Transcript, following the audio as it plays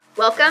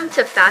Welcome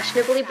to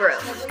Fashionably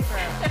Broke.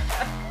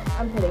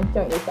 I'm kidding,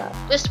 don't use that.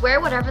 Just wear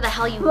whatever the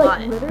hell you Like,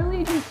 want.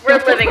 literally just... We're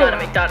living on a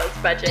McDonald's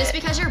budget. Just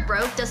because you're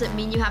broke doesn't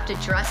mean you have to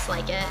dress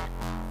like it.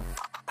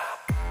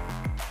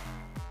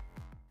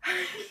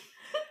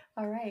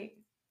 All right.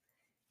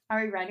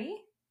 Are we ready?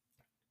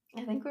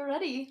 I think we're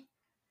ready.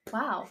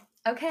 Wow.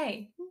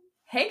 Okay.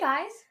 Hey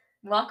guys.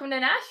 Welcome to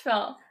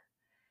Nashville.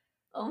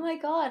 Oh my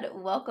god,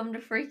 welcome to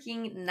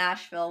freaking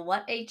Nashville.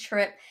 What a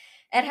trip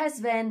it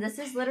has been. This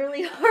is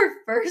literally our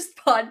first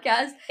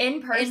podcast In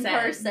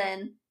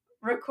person.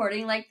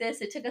 Recording like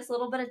this. It took us a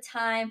little bit of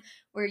time.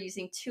 We're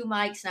using 2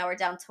 mics. Now we're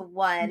down to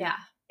 1. Yeah.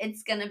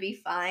 It's gonna be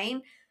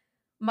fine.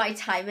 My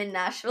time in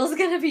Nashville is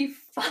gonna be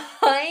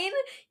fine,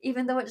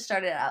 even though it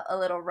started out a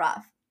little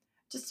rough.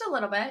 Just a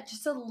little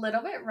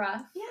bit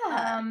rough.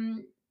 Yeah.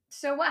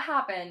 So what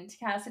happened,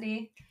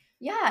 Kassidy?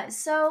 Yeah,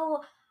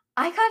 so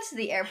I got to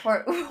the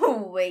airport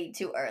way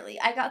too early.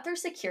 I got through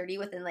security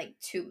within like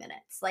 2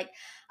 minutes. Like,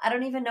 I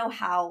don't even know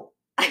how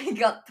I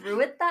got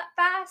through it that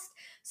fast.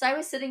 So I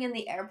was sitting in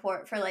the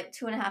airport for like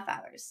 2.5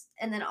 hours.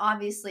 And then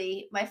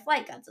obviously my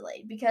flight got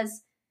delayed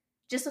because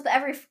just with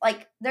every,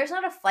 like, there's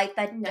not a flight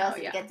that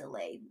doesn't get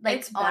delayed. Like,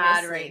 it's bad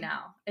honestly. right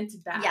now. It's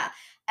bad. Yeah,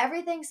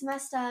 everything's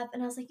messed up.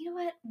 And I was like, you know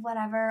what?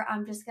 Whatever.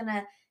 I'm just going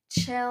to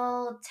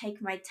chill,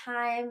 take my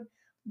time.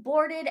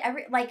 Boarded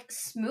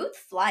smooth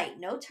flight,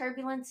 no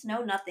turbulence,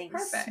 no nothing.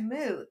 Perfect.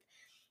 Smooth.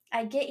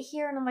 I get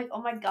here and I'm like,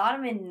 oh my god,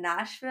 I'm in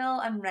Nashville.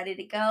 I'm ready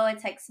to go. I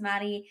text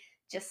Maddy,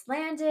 just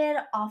landed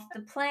off the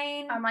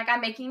plane. I'm like,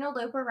 I'm making a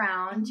loop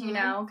around, Mhm. you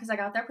know, because I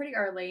got there pretty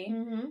early.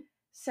 Mm-hmm.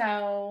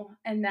 So,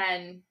 and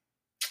then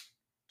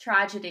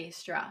tragedy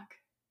struck.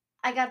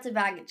 I got to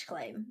baggage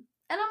claim.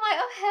 And I'm like,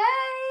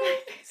 oh,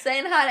 hey.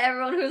 Saying hi to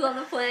everyone who's on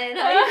the plane.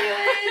 How you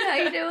doing? How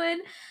you doing?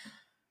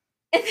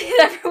 And then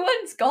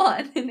everyone's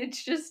gone. And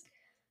it's just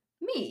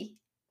me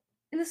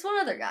and this one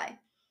other guy.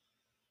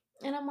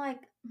 And I'm like,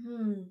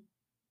 And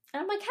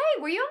I'm like,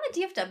 hey, were you on the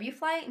DFW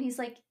flight? And he's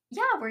like,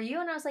 yeah, were you?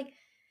 And I was like,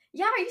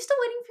 yeah, are you still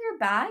waiting for your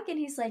bag? And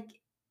he's like,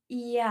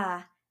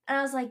 yeah. And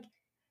I was like,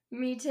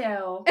 Me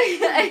too.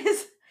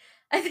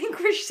 I think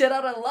we're shit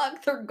out of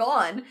luck. They're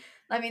gone.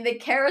 I mean, the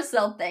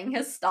carousel thing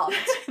has stopped.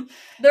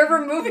 They're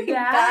removing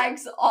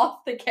bags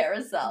off the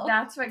carousel.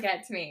 That's what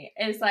gets me.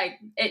 Is like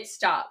it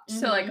stopped.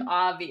 So like Mhm.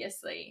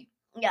 obviously.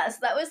 Yes,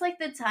 that was like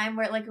the time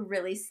where it like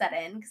really set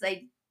in because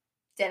I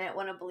didn't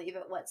want to believe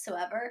it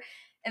whatsoever.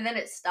 And then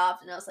it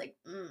stopped and I was like,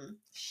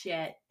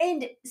 Shit.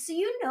 And so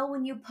you know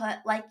when you put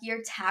like your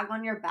tag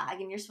on your bag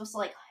and you're supposed to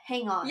like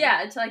hang on.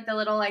 Yeah, it's like the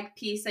little like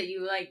piece that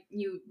you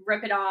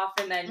rip it off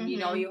and then you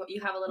know Mhm.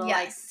 you have a little Yes.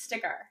 like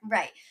sticker.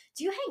 Right.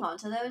 Do you hang on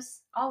to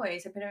those?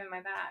 Always I put them in my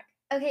bag.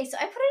 Okay, so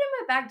I put it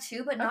in my bag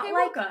too, but not Okay,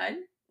 like well, good.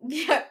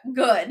 Yeah,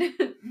 good.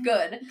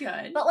 Good.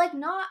 Good. But like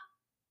not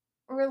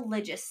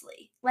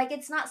religiously. Like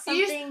it's not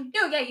something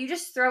You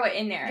just throw it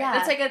in there. Yeah.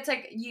 It's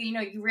like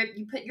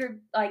you put your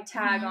like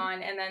tag Mhm.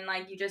 on and then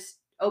like you just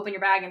open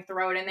your bag and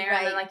throw it in there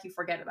and then Right. like you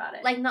forget about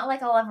it. like not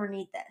like I'll ever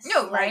need this.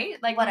 No, Like,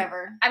 right? Like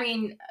whatever. I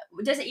mean,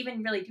 does it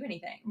even really do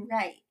anything?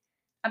 Right.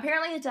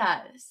 Apparently it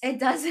does. It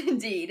does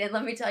indeed. And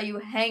let me tell you,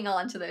 hang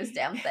on to those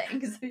damn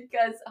things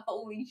because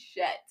holy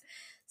shit.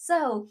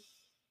 So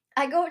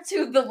I go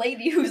to the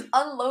lady who's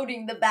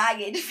unloading the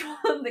baggage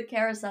from the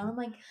carousel. I'm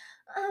like,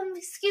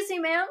 excuse me,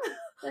 ma'am.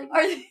 Like,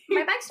 Are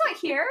my bag's not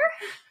here.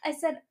 I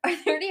said, are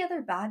there any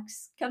other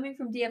bags coming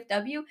from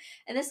DFW?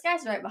 And this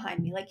guy's right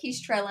behind me. Like,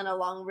 he's trailing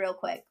along real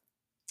quick.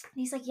 And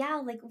he's like, yeah,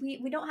 like,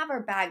 we don't have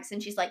our bags.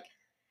 And she's like,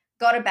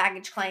 got a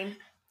baggage claim.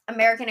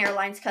 American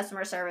Airlines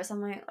customer service.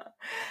 I'm like,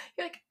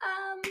 You're like,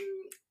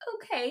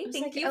 okay, I was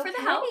thank like, you for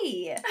the help.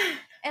 okay.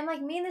 And,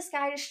 like, me and this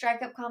guy just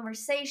strike up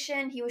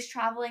conversation. He was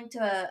traveling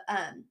to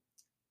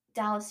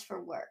Dallas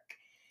for work.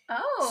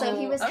 Oh, So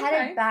he was okay.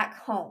 headed back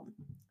home.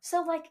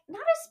 So, like,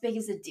 not as big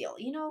as a deal,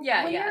 you know?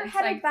 Yeah, when yeah. you're It's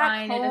headed like back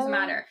fine, home, it doesn't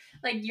matter.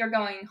 Like you're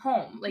going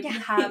home. Like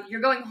Yeah.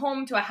 you're going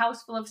home to a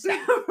house full of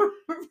stuff.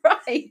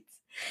 Right.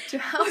 To a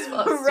house full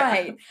of stuff.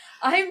 Right.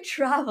 I'm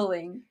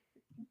traveling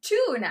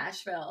To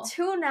Nashville.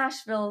 to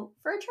Nashville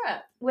For a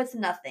trip. with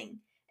nothing.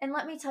 And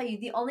let me tell you,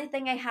 the only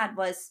thing I had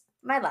was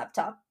my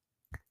laptop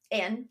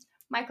and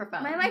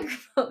Microphone. my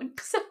microphone.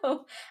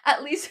 So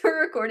at least we're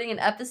recording an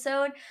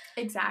episode.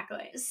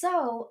 Exactly.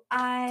 So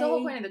It's the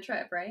whole point of the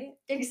trip, right?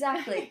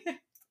 Exactly.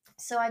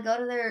 So I go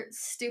to their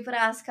stupid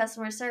ass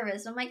customer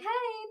service. I'm like, hey,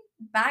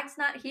 bag's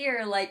not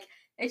here. Like,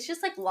 it's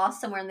just like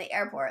lost somewhere in the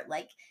airport.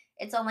 Like,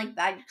 it's on like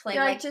baggage claim.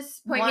 You're Like, like,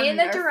 just point me in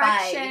the 1 or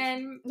 5.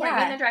 direction. Point me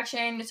Yeah. in the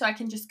direction so I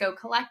can just go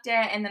collect it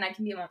and then I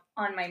can be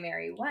on my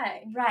merry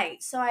way.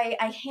 Right. So I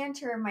hand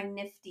her my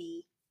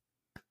nifty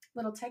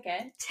Little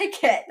ticket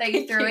ticket that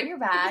you threw in your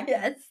bag.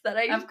 Yes, that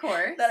Of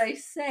course. I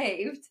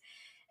saved.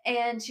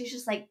 And she's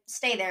just like,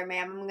 stay there,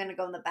 ma'am. I'm gonna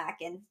go in the back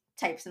and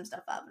type some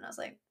stuff up. And I was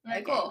like,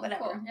 okay, cool,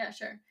 whatever. Cool. Yeah,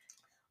 sure.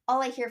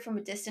 All I hear from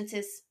a distance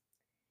is,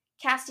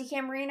 Kassidy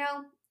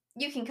Camerino,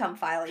 you can come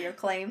file your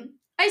claim.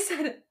 I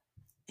said,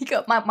 you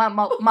got my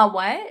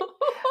what?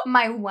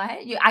 My what?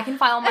 I can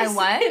file my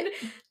what?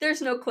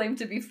 There's no claim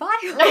to be filed.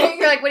 You're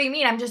like, what do you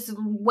mean? I'm just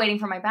waiting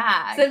for my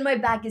bag. Then my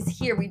bag is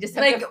here. We just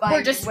have Like, to find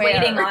we're just where.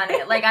 waiting on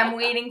it. Like, I'm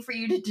waiting for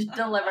you to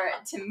deliver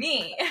it to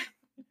me.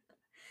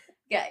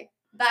 Okay,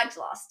 bags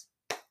lost.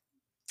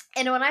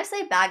 And when I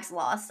say bags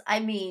lost, I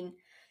mean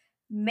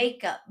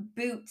makeup,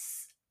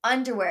 boots,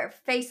 underwear,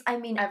 face. I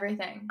mean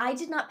Everything. I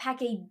did not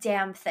pack a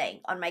damn thing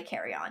on my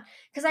carry-on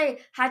because I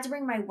had to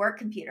bring my work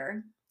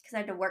computer because I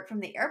had to work from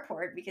the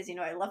airport because,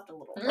 I left a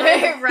little early.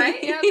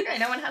 Right? Yeah, that's great.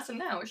 No one has to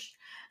know.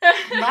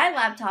 My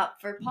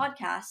laptop for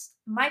podcast,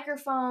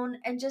 microphone,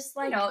 and just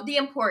like the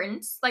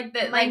importance, like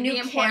the my like new the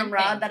important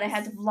camera things. that I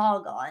had to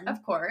vlog on.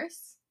 Of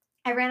course.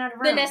 I ran out of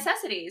The room.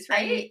 necessities,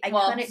 right? I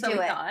well, couldn't so do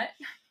we it. thought.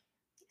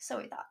 So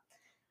we thought.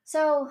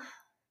 So,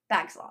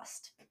 bags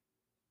lost.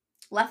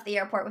 Left the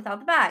airport without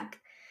the bag.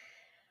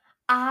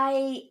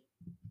 I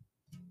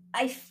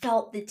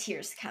felt the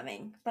tears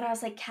coming, but I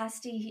was like,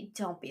 Kassidy,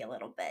 don't be a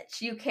little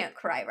bitch. You can't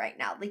cry right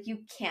now. Like, you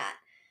can't.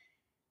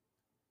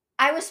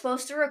 I was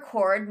supposed to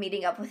record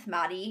meeting up with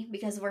Maddy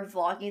because we're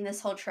vlogging this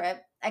whole trip.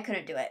 I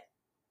couldn't do it.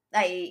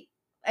 I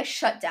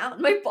shut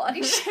down. My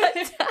body shut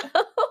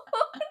down.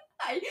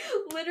 I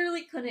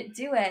literally couldn't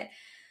do it.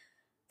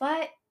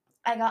 But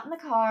I got in the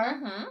car.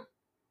 Mm-hmm.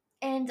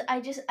 And I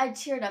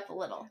teared up a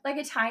little. Like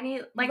a tiny,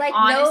 like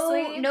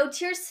honestly. No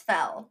tears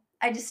fell.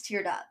 I just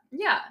teared up.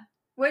 Yeah.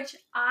 Which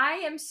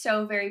I am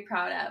so very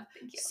proud of.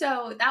 Thank you.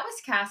 So that was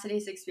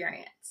Kassidy's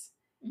experience.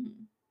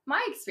 Mm-hmm.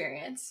 My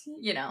experience,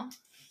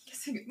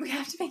 because we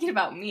have to make it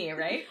about me,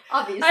 right?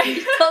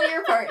 Obviously. Tell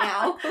your part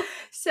now.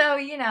 So,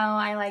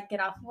 I get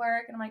off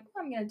work and I'm like,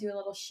 I'm going to do a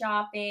little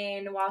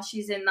shopping while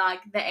she's in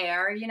the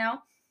air,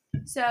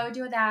 So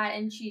do that.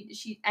 And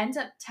she ends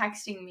up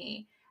texting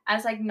me. I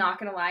was not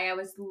gonna lie, I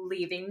was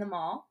leaving the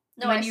mall.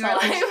 No, I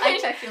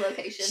checked your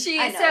location.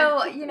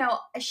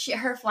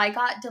 Her flight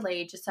got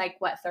delayed just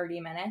 30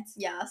 minutes.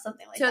 Yeah,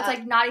 something like that. So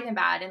it's not even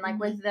bad. And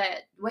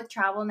mm-hmm. with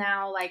travel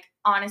now,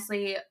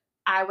 honestly,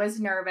 I was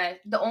nervous.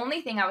 The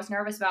only thing I was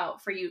nervous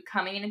about for you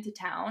coming into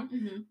town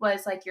mm-hmm.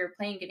 was your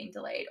plane getting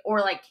delayed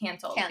or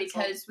canceled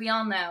because we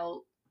all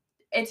know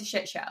it's a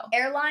shit show.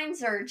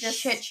 Airlines are just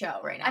shit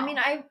show right now. I mean,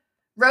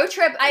 road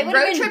trip. I would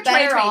have been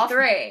better off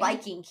 2023.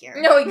 biking here.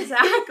 No,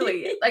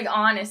 exactly.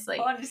 Honestly.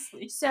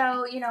 Honestly. So,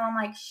 I'm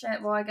like,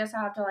 shit, well, I guess I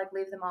have to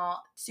leave the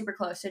mall super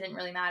close. So it didn't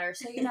really matter.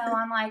 So,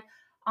 I'm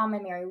on my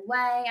merry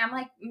way. I'm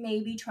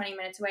maybe 20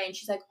 minutes away. And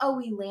she's like, oh,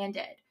 we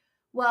landed.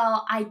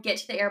 Well, I get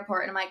to the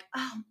airport and I'm like,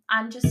 oh,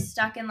 I'm just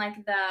stuck in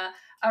the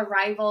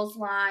arrivals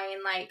line.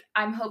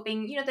 I'm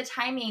hoping, the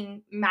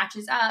timing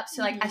matches up.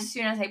 So mm-hmm. As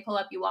soon as I pull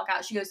up, you walk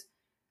out. She goes,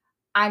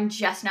 I'm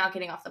just now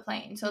getting off the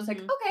plane. So it's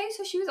mm-hmm. Okay,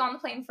 so she was on the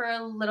plane for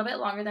a little bit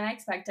longer than I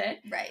expected.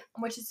 Right.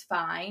 Which is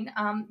fine.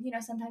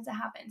 Sometimes it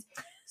happens.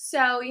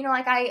 So,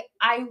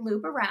 I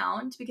loop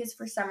around because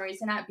for some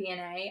reason at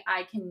BNA,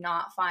 I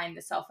cannot find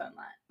the cell phone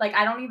line.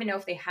 I don't even know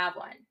if they have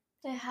one.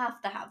 They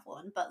have to have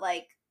one, but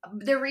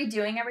they're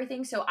redoing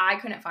everything, so I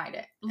couldn't find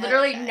it.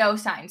 Literally no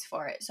signs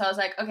for it. So I was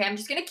like, okay, I'm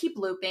just going to keep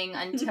looping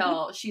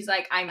until she's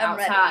like, I'm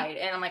outside.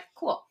 Ready. And I'm like,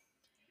 cool.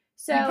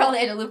 So you probably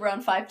had to loop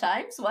around 5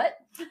 times. What?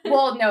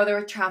 Well,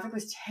 no, traffic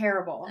was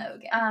terrible.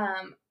 Okay.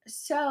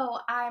 So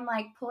I'm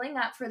pulling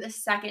up for the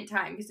second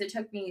time because it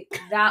took me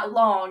that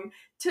long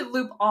to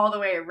loop all the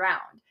way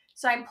around.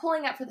 So I'm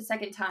pulling up for the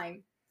second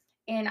time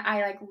and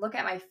I look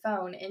at my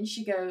phone and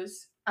she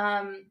goes,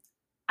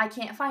 I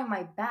can't find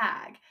my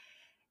bag.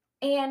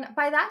 And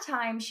by that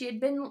time you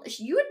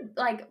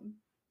had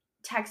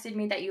texted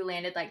me that you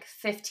landed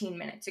 15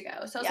 minutes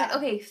ago. So I was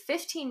okay,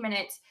 15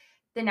 minutes.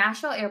 The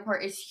Nashville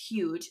airport is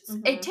huge.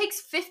 Mm-hmm. It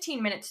takes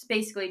 15 minutes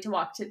basically to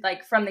walk to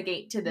from the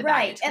gate to the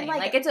baggage claim.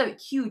 And it's a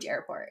huge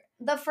airport.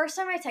 The first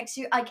time I texted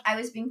you, I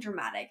was being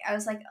dramatic. I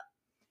was like,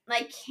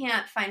 I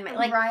can't find my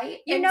right.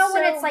 When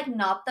it's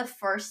not the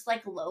first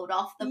load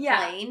off the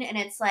plane, and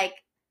it's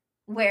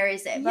where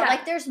is it?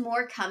 But there's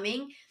more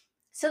coming.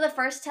 So the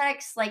first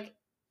text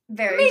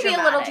very maybe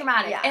dramatic. a little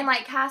dramatic, yeah. and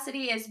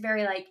Kassidy is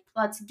very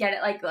let's get it,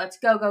 let's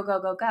go.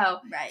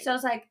 Right. So I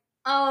was like,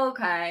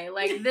 okay,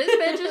 this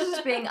bitch is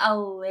just being a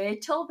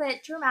little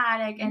bit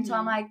dramatic, and so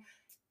I'm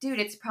dude,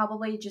 it's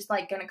probably just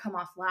gonna come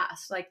off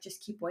last.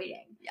 Just keep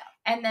waiting. Yeah.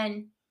 And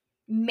then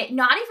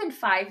not even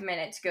 5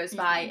 minutes goes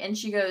by, and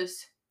she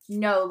goes,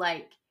 no,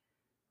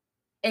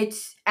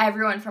 it's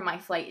everyone from my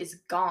flight is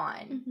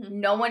gone. Mm-hmm.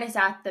 No one is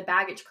at the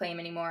baggage claim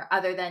anymore,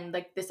 other than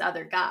this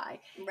other guy.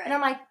 Right. And I'm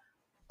like,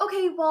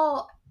 okay,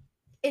 well,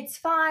 it's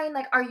fine.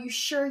 Are you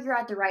sure you're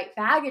at the right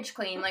baggage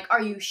claim?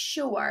 Are you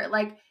sure?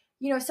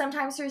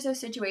 Sometimes there's those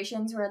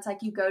situations where it's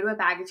you go to a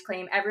baggage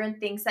claim, everyone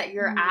thinks that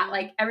you're mm-hmm.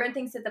 at, everyone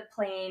thinks that the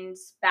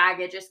plane's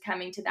baggage is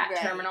coming to that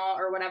right. terminal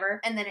or whatever.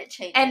 And then it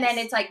changes. And then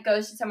it's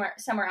goes to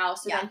somewhere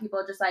else. So yeah. then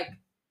people just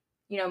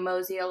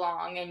mosey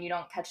along and you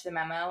don't catch the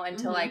memo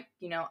until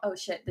mm-hmm. Oh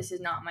shit, this is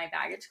not my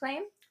baggage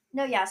claim.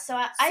 No, yeah. So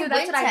that's went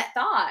what I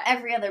thought.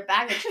 Every other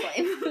baggage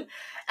claim.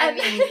 And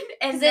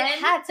because it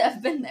had to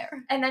have been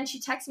there. And then she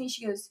texts me.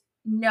 She goes,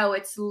 "No,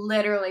 it's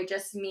literally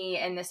just me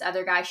and this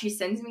other guy." She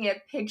sends me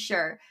a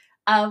picture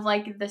of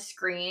like the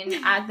screen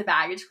at the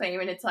baggage claim,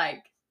 and it's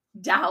like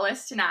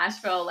Dallas to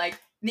Nashville, like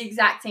the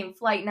exact same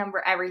flight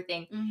number,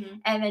 everything. Mm-hmm.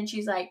 And then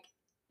she's like,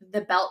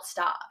 the belt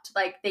stopped.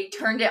 Like they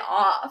turned it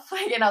off.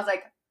 Like, and I was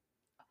like,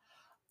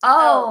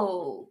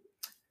 oh,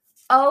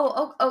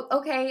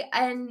 okay.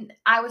 And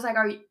I was like,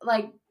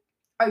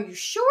 are you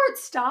sure it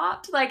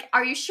stopped? Like,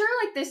 are you sure,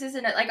 like, this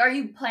isn't it? Like, are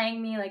you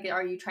playing me? Like,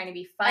 are you trying to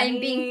be funny? I'm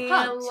being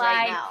punked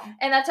right now.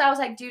 And that's why I was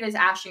like, dude, is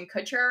Ashton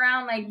Kutcher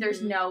around? Like,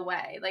 there's no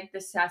way. Like,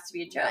 this has to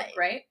be a joke,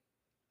 right?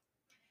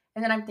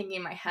 And then I'm thinking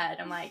in my head,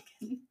 I'm like,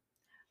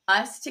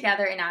 us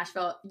together in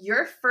Nashville,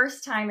 your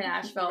first time in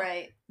Nashville,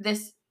 right?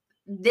 This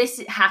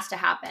has to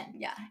happen.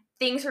 Yeah.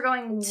 Things were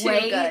going Too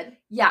way good.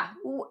 Yeah.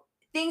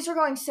 Things were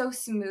going so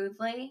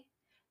smoothly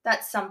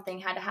that something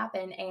had to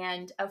happen.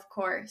 And of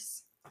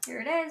course, here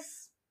it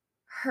is.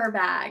 Her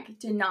bag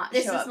did not show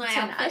up. This is my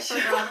outfit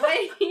for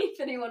Broadway. If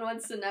anyone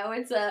wants to know,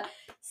 it's a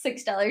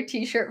 $6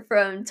 t-shirt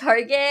from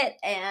Target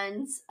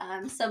and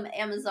some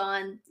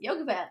Amazon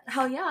yoga pants.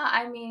 Hell yeah.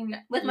 I mean,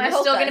 with you're my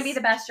still going to hokas. be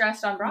the best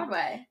dressed on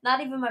Broadway.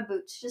 Not even my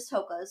boots, just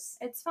hokas.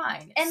 It's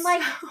fine. And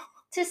like,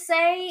 to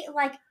say,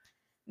 like,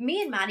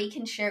 me and Maddy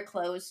can share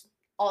clothes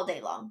all day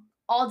long.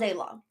 All day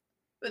long.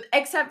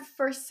 Except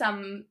for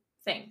some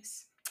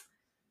things.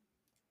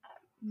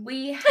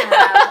 We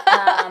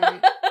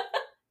have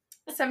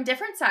some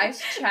different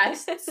size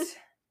chests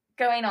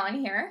going on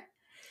here.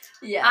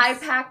 Yes. I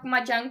pack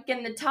my junk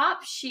in the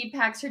top. She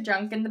packs her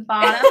junk in the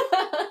bottom.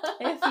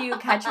 If you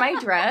catch my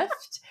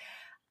drift.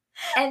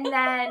 And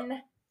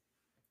then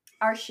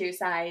our shoe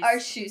size. Our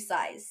shoe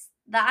size.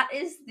 That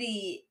is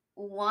the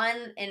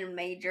one and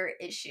major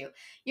issue.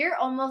 You're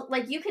almost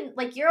like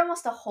you're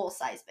almost a whole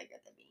size bigger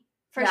than me.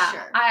 For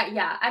sure.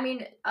 I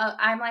mean,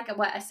 I'm like a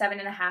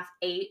 7.5,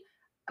 8.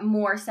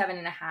 More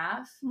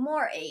 7.5.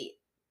 More 8.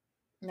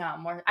 No,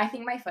 more. I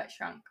think my foot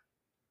shrunk.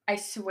 I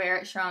swear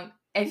it shrunk.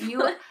 If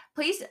you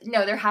please,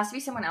 no, there has to be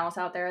someone else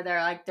out there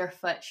that like their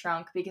foot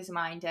shrunk because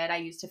mine did. I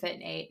used to fit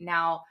an 8.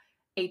 Now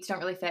 8s don't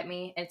really fit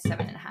me. It's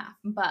 7.5.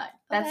 But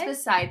that's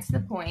besides the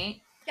point.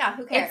 Yeah,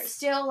 who cares? It's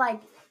still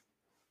like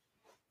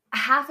a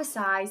half a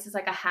size is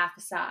like a half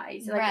a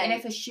size. Like, right. And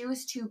if a shoe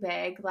is too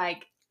big,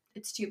 like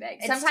it's too big.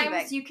 It's Sometimes too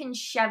big. you can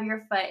shove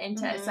your foot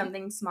into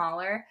something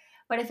smaller,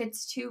 but if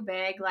it's too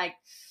big, like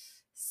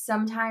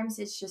sometimes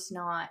it's just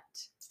not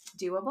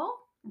doable.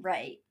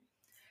 Right.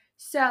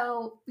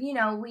 So, you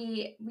know,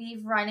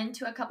 we've run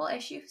into a couple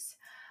issues.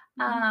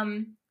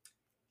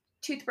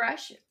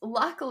 Toothbrush,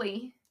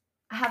 luckily,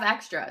 I have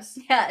extras.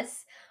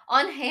 Yes.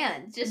 On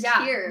hand, just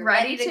here,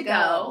 ready to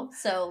go.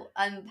 So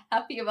I'm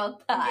happy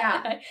about that.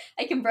 Yeah.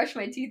 I can brush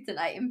my teeth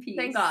tonight in peace.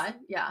 Thank God.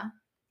 Yeah.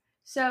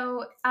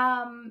 So,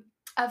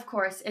 of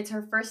course, it's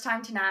her first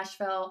time to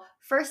Nashville.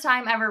 First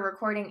time ever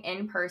recording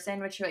in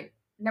person, which, like,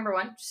 number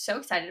one, so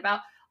excited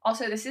about.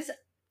 Also, this is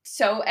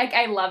so, like,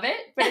 I love it,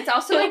 but it's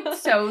also, like,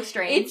 so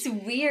strange. It's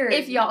weird.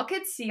 If y'all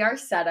could see our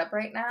setup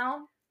right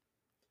now,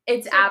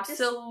 it's so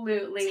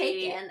absolutely...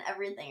 take in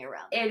everything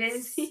around it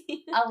is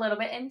a little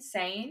bit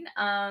insane.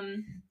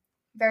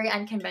 Very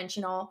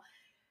unconventional.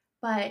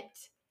 But,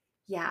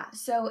 yeah.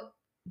 So,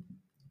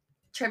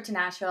 trip to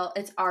Nashville,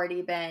 it's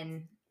already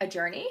been a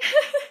journey.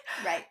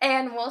 Right.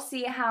 And we'll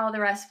see how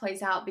the rest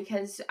plays out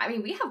because, I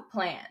mean, we have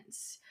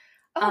plans.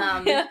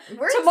 Yeah.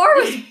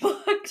 Tomorrow's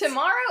booked.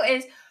 Tomorrow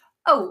is,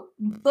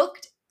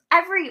 booked.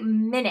 Every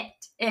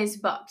minute is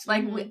booked.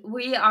 Like,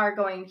 we are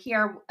going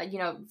here, you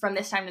know, from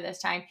this time to this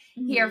time,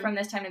 here from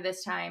this time to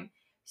this time.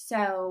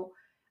 So,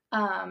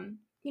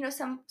 you know,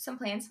 some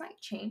plans might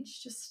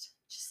change just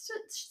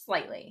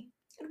slightly.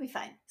 It'll be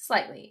fine.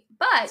 Slightly.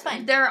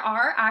 But there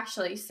are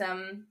actually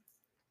some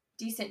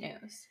decent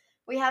news.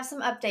 We have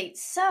some updates.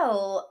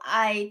 So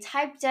I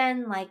typed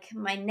in like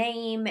my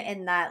name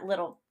and that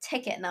little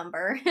ticket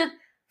number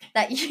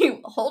that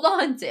you hold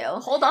on to.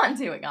 Hold on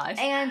to it, guys.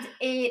 And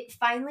it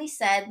finally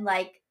said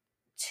like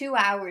 2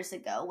 hours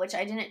ago, which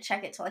I didn't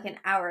check it till like an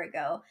hour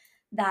ago,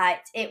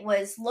 that it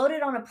was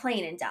loaded on a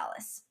plane in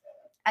Dallas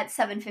at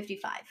 7:55.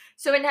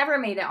 So it never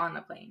made it on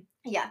the plane.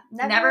 Yeah.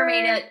 Never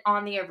made it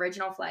on the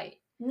original flight.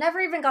 Never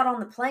even got on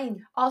the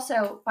plane.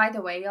 Also, by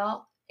the way,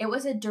 y'all, it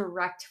was a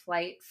direct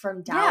flight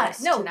from Dallas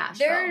to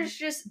Nashville. There's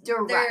just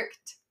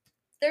direct.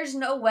 There's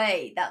no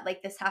way that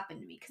like this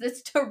happened to me because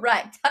it's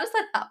direct. How does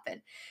that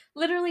happen?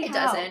 Literally, it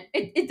doesn't.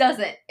 It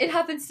doesn't. It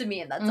happens to me,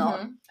 and that's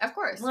all. Of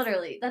course.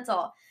 Literally, that's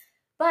all.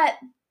 But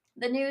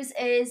the news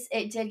is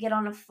it did get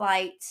on a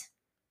flight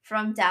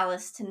from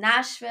Dallas to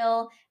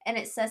Nashville, and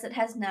it says it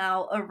has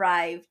now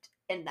arrived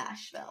in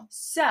Nashville.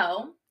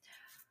 So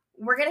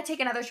we're gonna take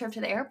another trip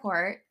to the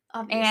airport,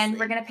 obviously, and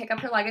we're gonna pick up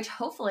her luggage.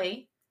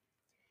 Hopefully.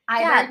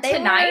 Either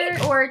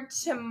tonight or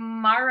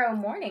tomorrow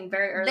morning,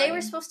 very early. They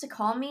were supposed to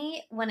call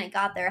me when it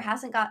got there.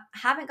 Haven't got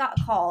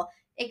a call.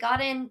 It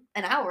got in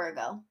an hour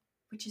ago.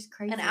 Which is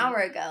crazy. An hour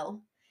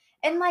ago.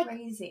 And like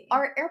crazy.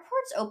 Our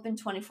airport's open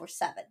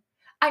 24/7.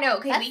 I know,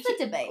 okay. That's the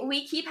debate.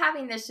 We keep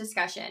having this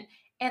discussion.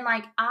 And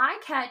like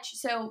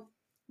so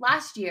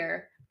last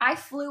year I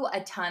flew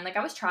a ton. Like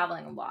I was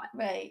traveling a lot.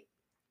 Right.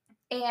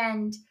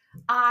 And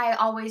I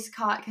always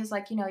caught, because,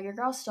 like, you know, your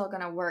girl's still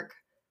going to work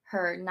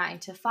her 9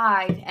 to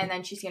 5, and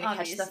then she's going to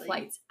catch the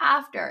flights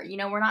after. You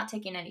know, we're not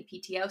taking any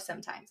PTO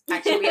sometimes.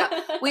 Actually,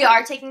 we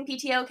are taking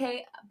PTO,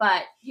 okay,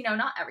 but, you know,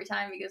 not every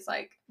time, because,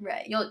 like,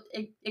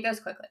 it goes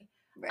quickly.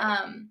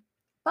 Right.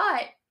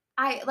 But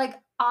I, like,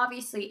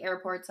 obviously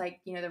airports,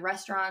 like, you know, the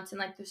restaurants and,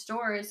 like, the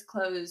stores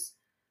close.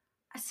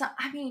 So,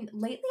 I mean,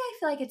 lately I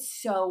feel like it's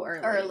so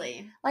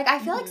early. Like, I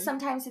feel like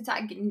sometimes it's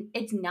like,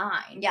 it's 9.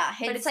 Yeah,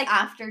 but it's like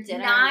after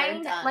dinner.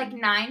 9, like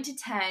 9 to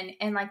 10,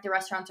 and like the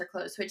restaurants are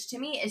closed, which to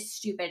me is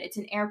stupid. It's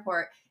an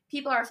airport.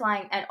 People are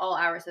flying at all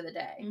hours of the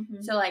day.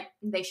 So, like,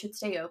 they should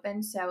stay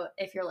open. So,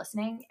 if you're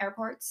listening,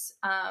 airports,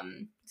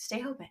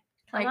 stay open.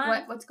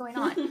 Like, what's going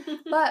on?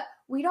 But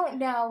we don't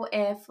know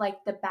if, like,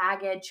 the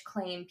baggage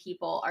claim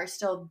people are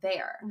still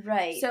there.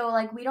 Right. So,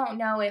 like, we don't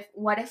know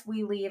what if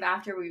we leave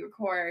after we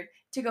record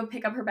to go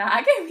pick up her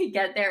bag and we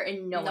get there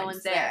and no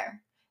one's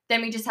there.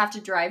 Then we just have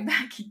to drive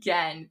back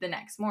again the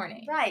next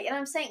morning. Right. And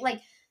I'm saying, like,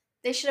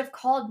 they should have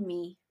called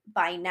me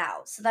by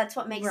now. So that's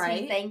what makes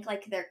me think,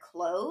 like, they're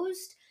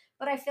closed.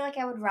 But I feel like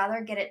I would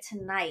rather get it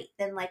tonight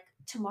than, like,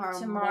 tomorrow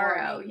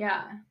morning.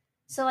 Yeah.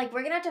 So, like,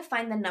 we're going to have to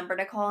find the number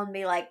to call and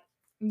be like,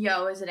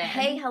 yo, is it in?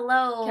 Hey,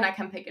 hello. Can I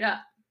come pick it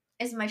up?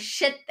 Is my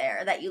shit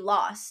there that you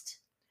lost?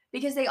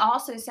 Because they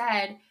also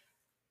said,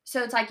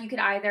 so it's like you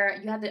had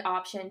the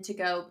option to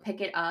go pick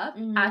it up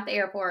at the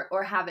airport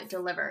or have it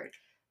delivered.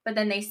 But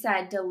then they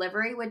said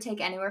delivery would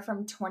take anywhere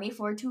from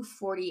 24 to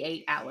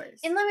 48 hours.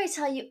 And let me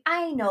tell you,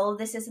 I know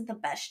this isn't the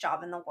best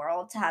job in the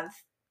world to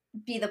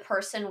be the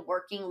person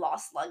working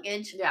lost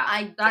luggage. Yeah,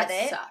 I get that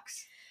it.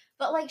 Sucks.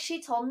 But, like,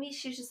 she told me,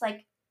 she was just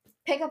like,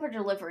 pick up or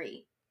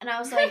delivery. And I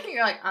was like...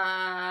 You're like,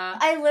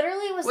 I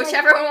literally was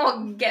whichever one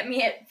will get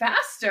me it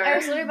faster. I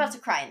was literally about to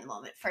cry in the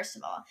moment, first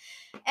of all.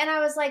 And I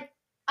was like,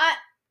 I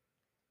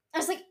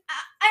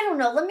don't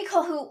know. Let me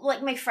call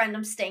my friend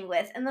I'm staying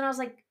with. And then I was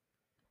like,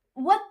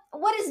 what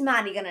is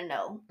Maddy gonna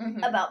know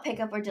about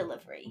pickup or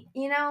delivery?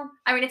 You know?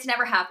 I mean, it's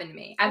never happened to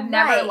me. I've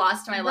never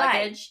lost my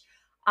luggage.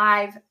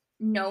 I've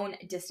known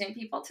distant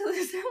people to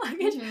lose their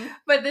luggage.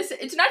 But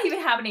it's not even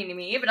happening to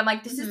me. But I'm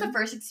like, this is the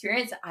first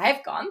experience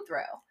I've gone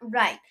through.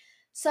 Right.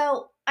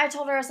 So I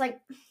told her, I was like,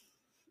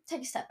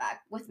 take a step back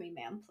with me,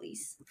 ma'am,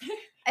 please.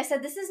 I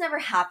said, this has never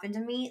happened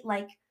to me.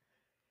 Like,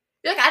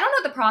 you're like, I don't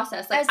know the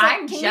process. Like,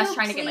 I'm just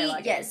trying to get my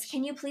luggage. Yes.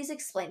 Can you please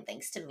explain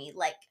things to me?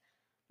 Like,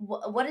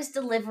 what does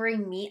delivery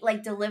mean?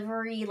 Like,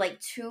 delivery, like,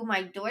 to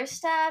my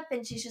doorstep?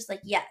 And she's just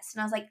like, yes.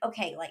 And I was like,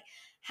 okay, like,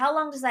 how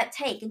long does that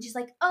take? And she's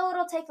like, oh,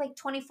 it'll take like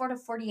 24 to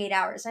 48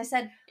 hours. And I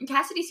said, and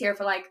Kassidy's here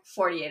for like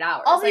 48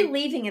 hours. I'll be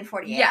leaving in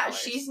 48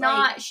 hours.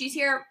 Yeah, she's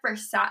here for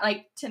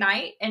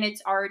tonight, and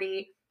it's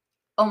already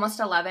almost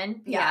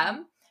 11 p.m. Yeah.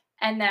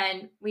 And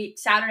then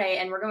Saturday,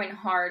 and we're going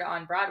hard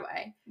on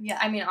Broadway. Yeah.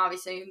 I mean,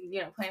 obviously,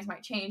 you know, plans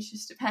might change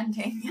just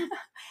depending.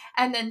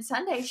 And then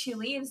Sunday, she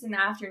leaves in the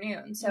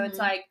afternoon. So it's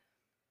like,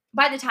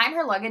 by the time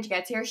her luggage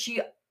gets here,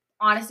 she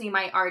honestly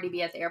might already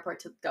be at the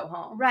airport to go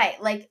home.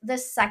 Right. Like, the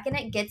second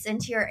it gets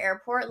into your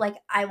airport, like,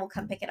 I will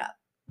come pick it up.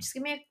 Just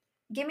give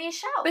me a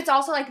shout. But it's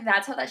also, like,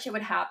 that's how that shit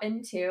would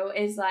happen, too,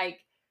 is, like,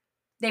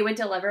 they would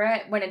deliver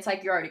it when it's,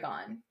 like, you're already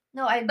gone.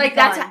 No, I'd be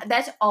gone.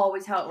 That's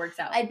always how it works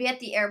out. I'd be at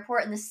the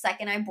airport, and the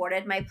second I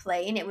boarded my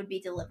plane, it would be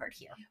delivered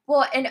here.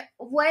 Well, and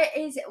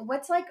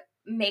what's, like,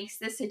 makes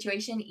this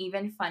situation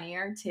even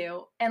funnier,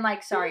 too? And,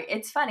 like, sorry,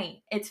 it's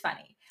funny. It's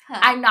funny. Huh.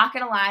 I'm not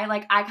gonna lie,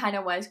 like, I kind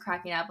of was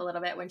cracking up a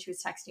little bit when she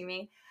was texting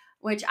me,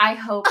 which I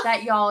hope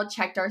that y'all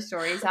checked our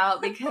stories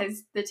out,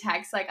 because the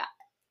text, like,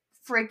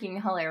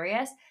 freaking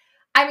hilarious.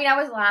 I mean, I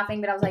was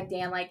laughing, but I was like,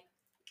 damn, like,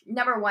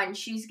 number one,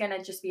 she's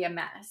gonna just be a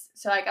mess.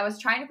 So, like, I was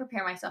trying to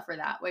prepare myself for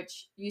that,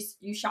 which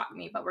you shocked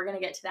me, but we're gonna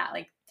get to that,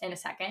 like, in a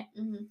second.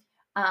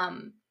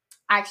 I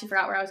actually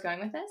forgot where I was going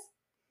with this.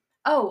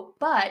 Oh,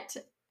 but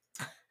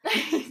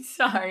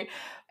sorry,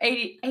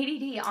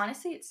 ADD.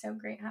 Honestly, it's so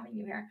great having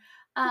you here.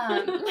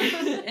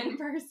 In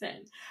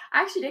person.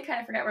 I actually did kind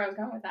of forget where I was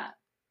going with that.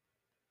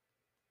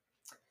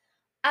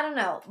 I don't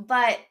know,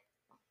 but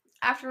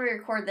after we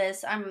record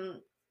this,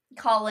 I'm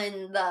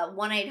calling the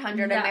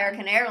 1-800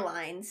 American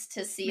Airlines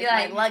to see if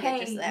my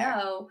luggage is there.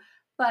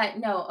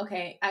 No,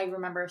 okay, I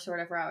remember sort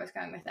of where I was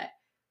going with it.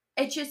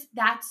 It's just,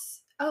 I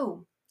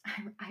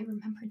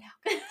remember now,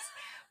 guys.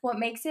 What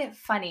makes it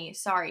funny,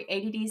 sorry,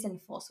 ADD's in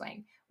full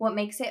swing. What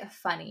makes it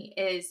funny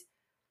is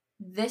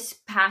this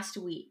past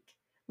week,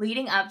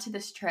 leading up to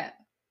this trip,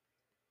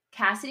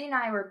 Kassidy and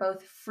I were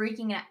both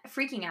freaking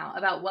out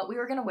about what we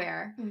were going to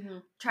wear,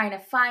 trying to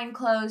find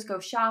clothes, go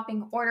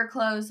shopping, order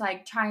clothes,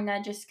 like trying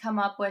to just come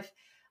up with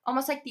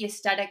almost like the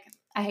aesthetic,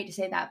 I hate to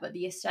say that, but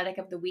the aesthetic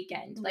of the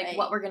weekend, like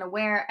what we're going to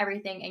wear,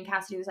 everything. And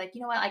Kassidy was like,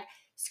 you know what, like,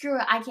 screw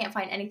it, I can't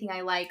find anything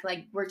I like,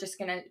 we're just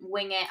going to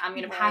wing it, I'm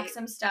going to pack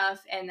some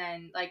stuff, and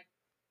then, like,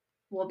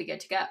 we'll be good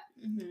to go.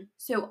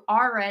 So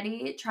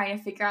already trying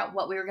to figure out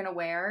what we were going to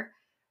wear,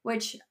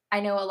 which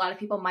I know a lot of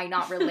people might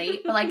not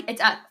relate, but, like,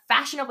 it's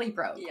fashionably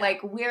broke. Yeah.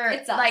 Like,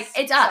 it's us. Like,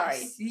 it's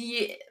us.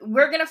 Yeah,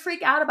 we're going to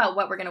freak out about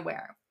what we're going to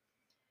wear.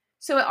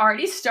 So it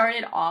already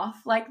started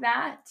off like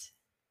that.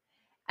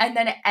 And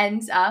then it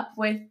ends up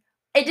with,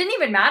 it didn't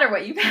even matter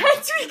what you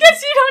packed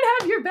because you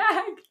don't have your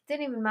bag.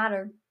 Didn't even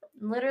matter.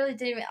 Literally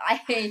didn't even.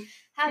 I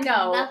have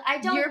No, I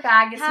don't. your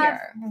bag is have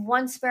here.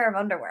 one spare of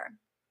underwear.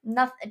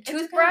 Nothing. okay.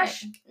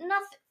 Toothbrush.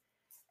 Nothing.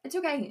 It's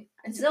okay.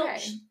 It's Zilch.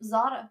 okay.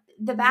 Zada.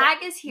 The bag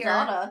is here.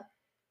 Zada.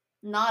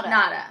 Nada.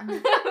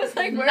 I was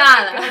like, where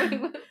Nada. am I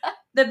going with that?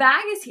 The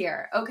bag is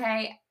here,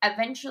 okay?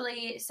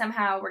 Eventually,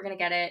 somehow, we're going to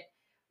get it.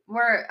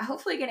 We're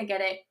hopefully going to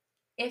get it,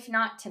 if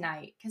not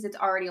tonight, because it's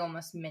already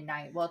almost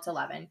midnight. Well, it's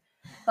 11.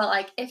 But,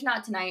 like, if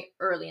not tonight,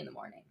 early in the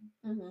morning.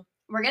 Mm-hmm.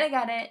 We're going to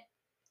get it,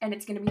 and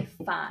it's going to be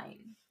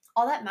fine.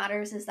 All that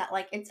matters is that,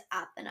 like, it's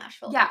at the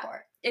Nashville Yeah,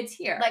 airport. It's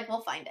here. Like,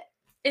 we'll find it.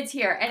 It's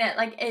here.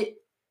 And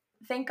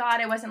thank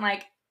God it wasn't,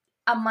 like,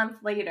 a month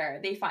later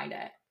they find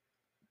it.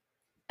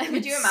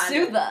 Could you imagine?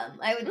 Sue them.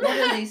 I would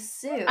literally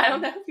sue. I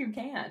don't know if you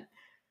can.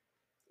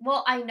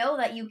 Well, I know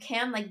that you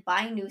can, like,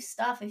 buy new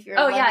stuff if you're.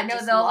 Oh yeah,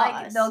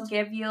 no, they'll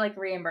give you, like,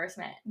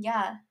 reimbursement.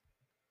 Yeah,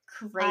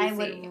 crazy. I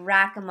would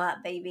rack them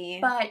up, baby.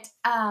 But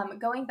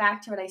going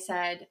back to what I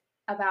said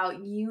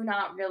about you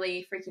not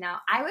really freaking out,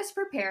 I was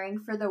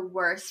preparing for the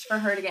worst for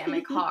her to get in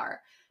my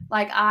car.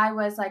 Like, I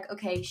was like,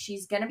 okay,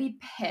 she's gonna be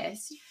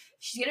pissed.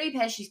 She's gonna be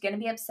pissed. She's gonna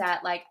be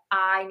upset. Like,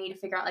 I need to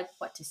figure out, like,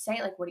 what to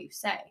say. Like, what do you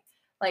say?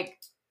 Like,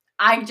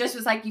 I just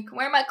was like, you can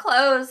wear my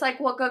clothes. Like,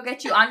 we'll go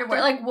get you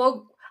underwear. Like,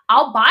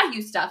 I'll buy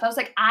you stuff. I was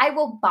like, I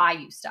will buy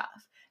you stuff.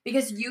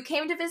 Because you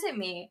came to visit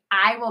me,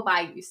 I will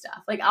buy you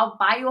stuff. Like, I'll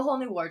buy you a whole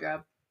new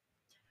wardrobe.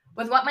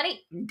 With what money?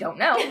 Don't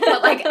know.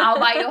 But, like, I'll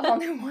buy you a whole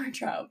new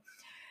wardrobe.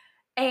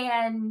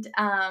 And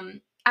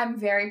I'm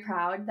very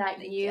proud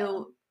that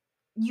you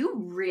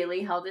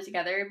really held it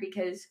together,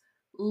 because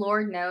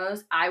Lord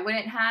knows I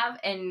wouldn't have.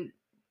 And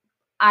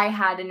I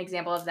had an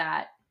example of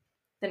that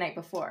the night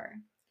before.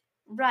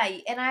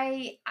 Right. And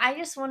I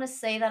just want to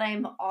say that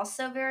I'm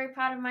also very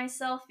proud of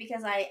myself,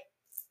 because I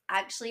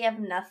actually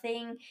have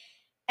nothing.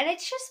 And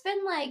it's just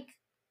been, like,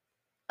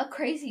 a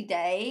crazy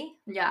day.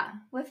 Yeah.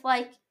 With,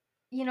 like,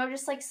 you know,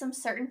 just, like, some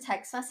certain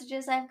text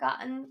messages I've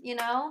gotten, you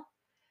know?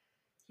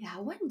 Yeah,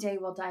 one day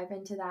we'll dive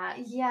into that.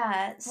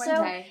 Yeah. One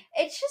so day.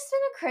 It's just been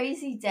a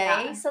crazy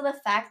day. Yeah. So the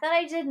fact that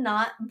I did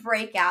not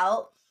break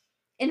out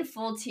in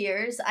full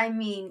tears, I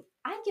mean,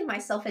 I give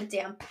myself a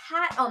damn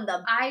pat on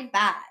the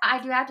back.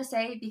 I do have to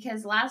say,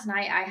 because last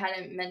night I had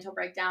a mental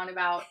breakdown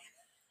about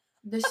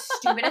the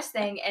stupidest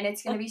thing, and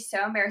it's going to be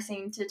so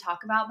embarrassing to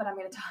talk about, but I'm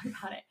going to talk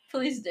about it.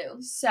 Please do.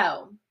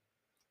 So,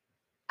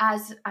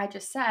 as I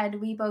just said,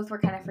 we both were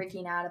kind of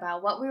freaking out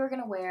about what we were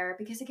going to wear,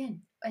 because,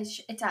 again,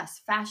 it's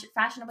us,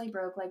 fashionably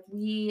broke. Like,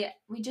 we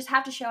just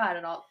have to show out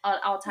at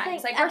all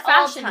times. Like, we're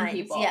fashion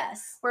people.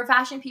 Yes. We're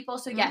fashion people,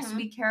 so yes,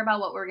 we care about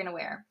what we're going to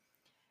wear.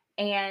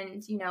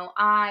 And, you know,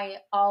 I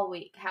all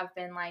week have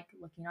been, like,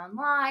 looking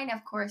online,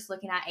 of course,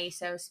 looking at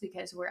ASOS,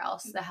 because where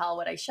else the hell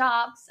would I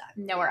shop?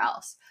 Exactly. Nowhere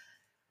else.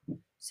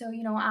 So,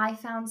 you know, I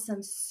found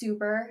some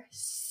super,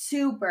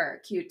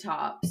 super cute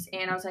tops,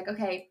 and I was like,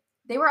 okay,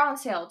 they were on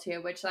sale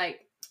too, which, like,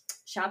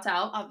 shouts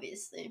out.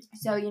 Obviously.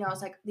 So, you know, I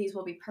was like, these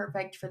will be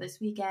perfect for this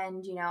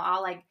weekend. You know,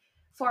 I'll, like,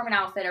 form an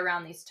outfit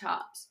around these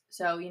tops.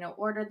 So, you know,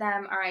 ordered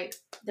them. All right,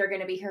 they're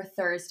going to be here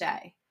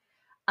Thursday.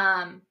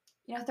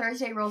 You know,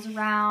 Thursday rolls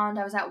around.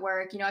 I was at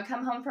work. You know, I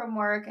come home from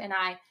work and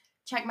I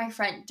check my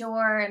front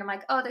door and I'm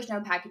like, oh, there's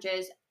no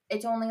packages.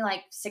 It's only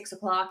like 6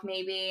 o'clock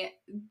maybe.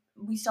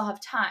 We still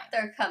have time.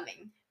 They're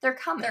coming. They're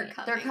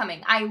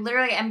coming. I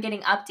literally am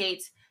getting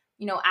updates,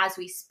 you know, as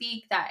we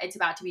speak, that it's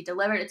about to be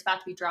delivered. It's about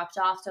to be dropped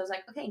off. So I was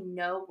like, okay,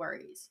 no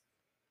worries.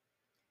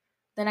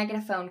 Then I get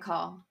a phone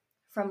call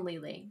from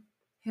Lily,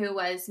 who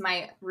was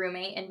my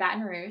roommate in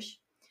Baton Rouge,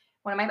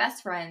 one of my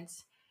best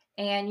friends.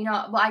 And, you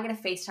know, well, I get a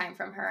FaceTime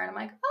from her, and I'm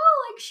like,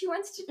 oh, like, she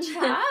wants to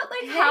chat?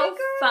 Like, Hey, how girl.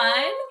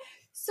 fun.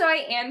 So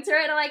I answer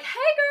it, and I'm like, hey,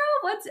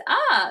 girl, what's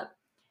up?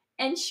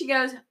 And she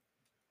goes,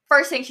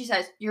 first thing she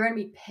says, you're going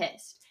to be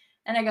pissed.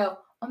 And I go,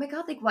 oh, my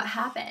God, like, what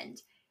happened?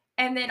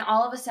 And then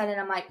all of a sudden,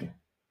 I'm like,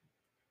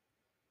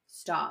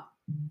 stop.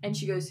 And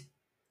she goes,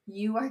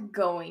 you are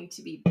going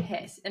to be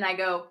pissed. And I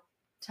go,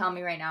 tell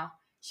me right now.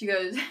 She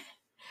goes,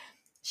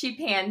 she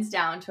pans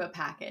down to a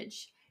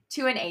package,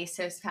 to an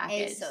ASOS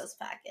package. ASOS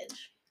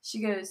package. She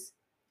goes,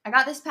 I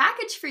got this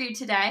package for you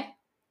today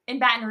in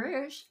Baton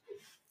Rouge.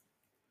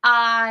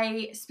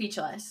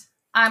 Speechless.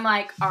 I'm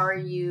like, are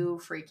you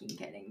freaking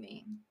kidding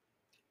me?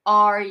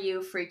 Are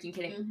you freaking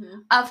kidding me? Mm-hmm.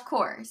 Of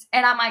course.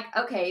 And I'm like,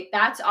 okay,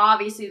 that's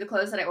obviously the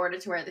clothes that I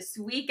ordered to wear this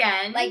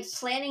weekend. Like,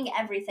 planning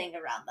everything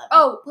around them.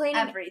 Oh,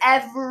 planning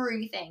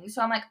everything.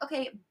 So I'm like,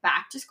 okay,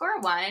 back to square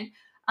one.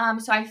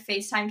 So I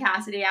FaceTime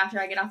Kassidy after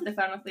I get off the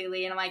phone with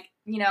Lily, and I'm like,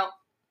 you know,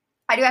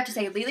 I do have to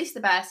say, Lily's the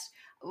best.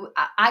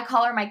 I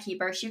call her my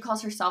keeper. She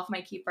calls herself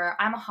my keeper.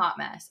 I'm a hot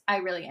mess. I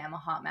really am a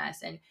hot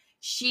mess. And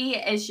she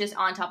is just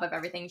on top of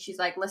everything. She's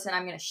like, listen,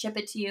 I'm going to ship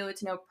it to you.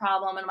 It's no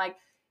problem. And I'm like,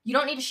 you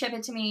don't need to ship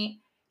it to me.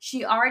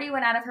 She already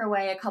went out of her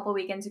way a couple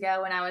weekends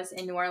ago when I was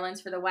in New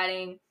Orleans for the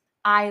wedding.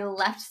 I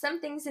left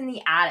some things in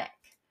the attic.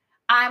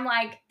 I'm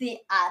like, the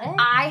attic?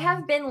 I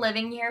have been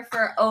living here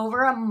for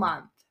over a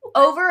month.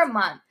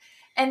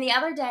 And the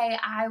other day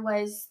I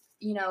was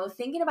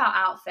thinking about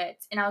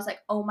outfits, and I was like,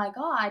 oh my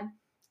God,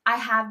 I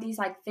have these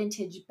like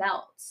vintage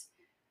belts.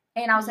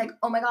 And I was like,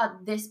 oh my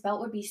God, this belt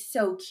would be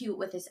so cute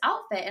with this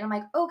outfit. And I'm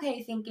like,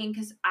 okay, thinking,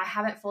 because I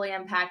haven't fully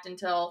unpacked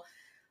until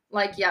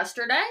like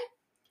yesterday.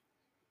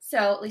 So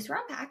at least we're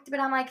unpacked. But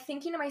I'm like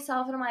thinking to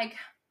myself, and I'm like,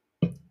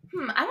 I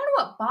don't know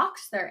what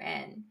box they're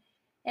in.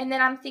 And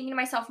then I'm thinking to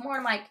myself more,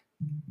 and I'm like,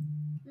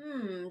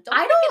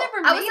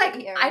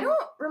 I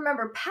don't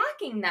remember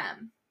packing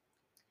them.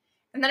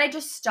 And then I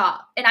just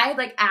stopped. And I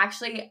like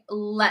actually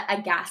let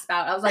a gasp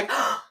out. I was like,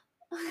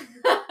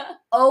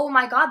 oh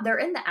my God, they're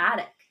in the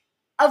attic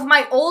of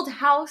my old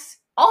house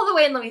all the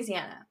way in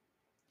Louisiana.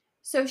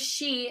 So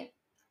she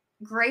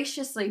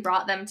graciously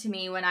brought them to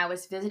me when I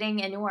was visiting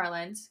in New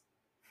Orleans.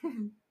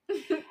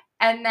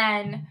 And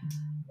then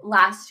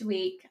last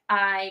week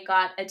I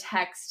got a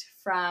text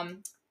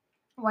from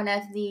one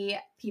of the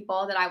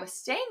people that I was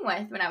staying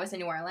with when I was in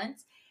New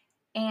Orleans.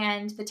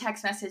 And the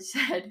text message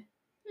said,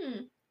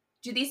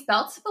 do these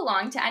belts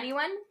belong to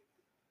anyone?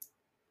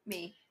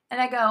 Me.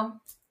 And I go,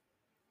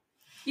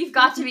 you've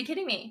got to be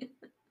kidding me.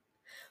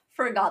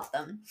 Forgot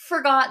them.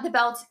 Forgot the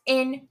belts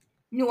in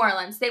New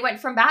Orleans. They went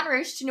from Baton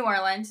Rouge to New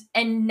Orleans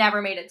and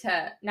never made it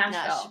to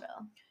Nashville.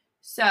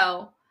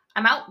 So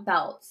I'm out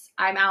belts.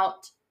 I'm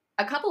out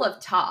a couple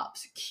of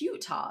tops,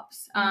 cute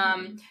tops,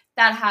 that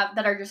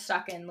are just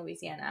stuck in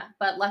Louisiana.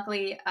 But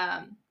luckily,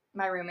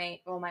 my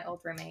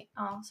old roommate.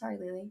 Oh, sorry,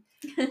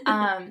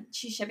 Lily.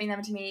 She's shipping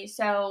them to me.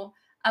 So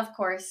of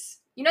course,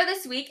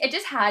 this week it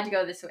just had to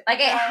go this way. Like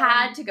it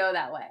had to go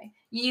that way.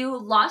 You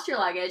lost your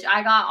luggage.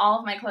 I got all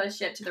of my clothes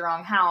shipped to the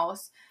wrong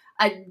house,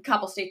 a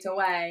couple states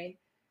away.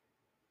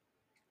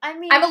 I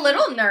mean, I'm a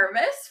little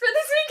nervous for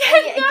this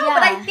weekend now,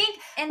 but I think.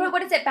 But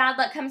what is it? Bad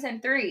luck comes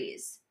in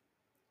threes.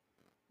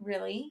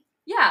 Really?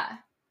 Yeah.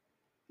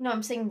 No,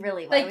 I'm saying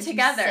really. Why would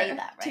together. You say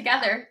that right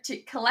together,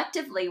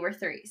 collectively, we're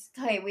threes.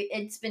 Okay,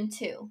 it's been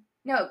 2.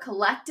 No,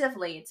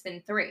 collectively, it's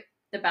been 3.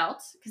 The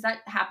belts, because that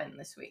happened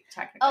this week,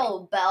 technically.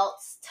 Oh,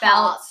 belts,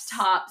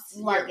 tops,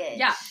 luggage.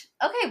 Yeah.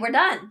 Okay, we're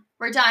done.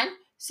 We're done.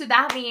 So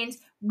that means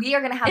we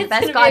are going to have the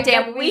best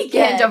goddamn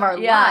weekend of our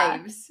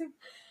lives.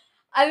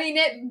 I mean,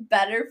 it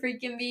better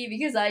freaking be,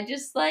 because I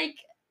just,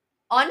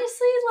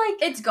 honestly,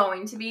 it's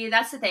going to be.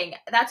 That's the thing.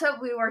 That's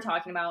what we were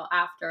talking about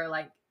after,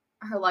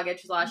 her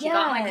luggage was lost. She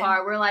got in my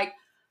car. We're like,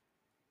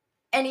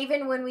 and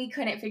even when we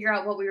couldn't figure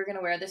out what we were going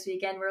to wear this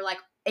weekend, we're like,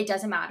 it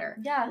doesn't matter.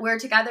 Yeah. We're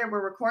together.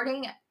 We're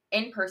recording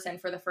in person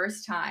for the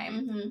first time.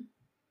 Mm-hmm.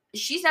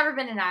 She's never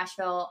been to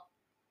Nashville.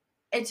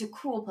 It's a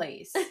cool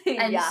place.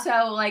 And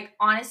so,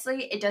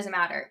 honestly, it doesn't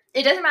matter.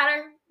 It doesn't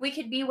matter. We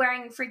could be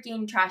wearing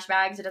freaking trash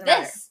bags. It doesn't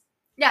matter.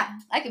 Yeah.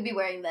 I could be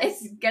wearing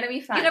this. It's gonna be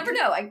fun. You never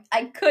know.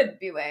 I could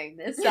be wearing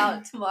this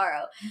out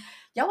tomorrow.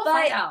 Y'all will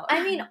find out.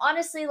 I mean,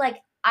 honestly,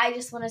 I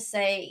just want to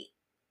say,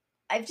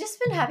 I've just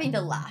been having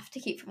to laugh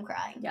to keep from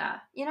crying. Yeah.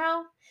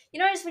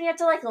 Just when you have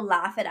to,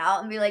 laugh it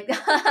out and be like,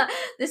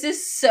 this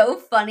is so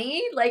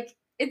funny.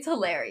 It's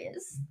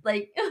hilarious.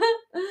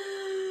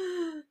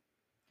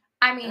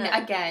 I mean,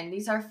 again,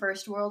 these are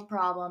first world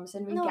problems,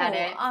 and we get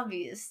it.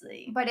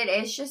 Obviously. But it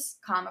is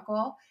just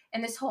comical.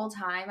 And this whole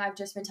time, I've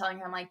just been telling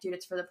her, I'm like, dude,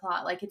 it's for the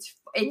plot. It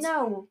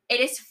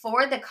is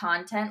for the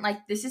content.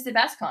 This is the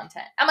best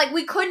content. I'm like,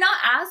 we could not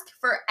ask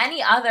for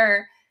any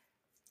other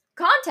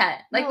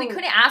content. We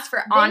couldn't ask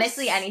for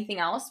honestly anything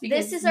else,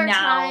 because this is our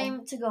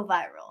time to go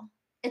viral.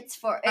 It's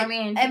for.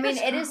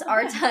 It is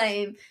our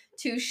time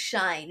to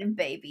shine,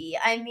 baby.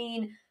 I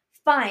mean,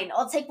 fine.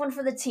 I'll take one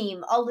for the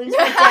team. I'll lose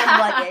my damn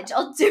luggage.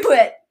 I'll do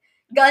it.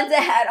 Guns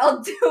ahead.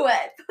 I'll do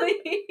it,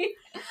 please.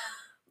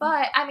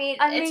 But I mean,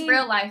 it's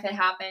real life. It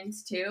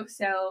happens too.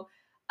 So,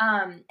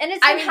 and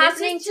it's been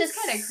happening to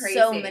kind of crazy.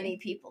 So many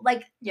people.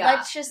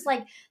 Let's just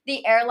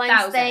the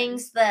airlines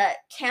things, the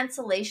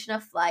cancellation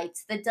of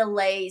flights, the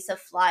delays of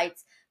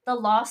flights, the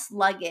lost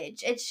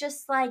luggage. It's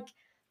just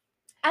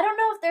I don't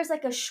know if there's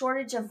a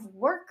shortage of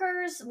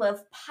workers,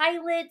 of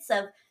pilots,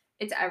 of.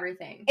 It's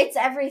everything. It's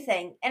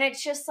everything. And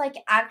it's just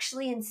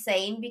actually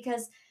insane,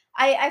 because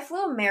I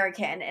flew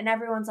American, and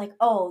everyone's like,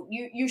 oh,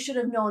 you should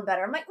have known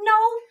better. I'm like, no.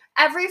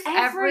 Every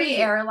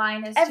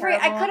airline is terrible.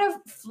 I could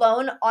have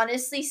flown,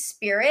 honestly,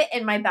 Spirit,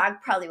 and my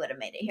bag probably would have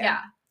made it here.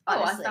 Yeah.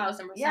 Honestly.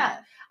 1,000%. Yeah.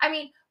 I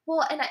mean,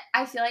 well, and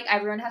I feel like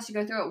everyone has to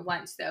go through it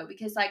once, though,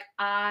 because,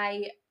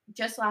 I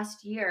just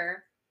last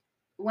year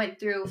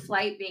went through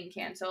flight being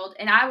canceled,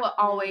 and I will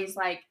always,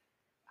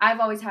 I've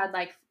always had,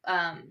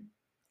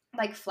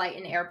 flight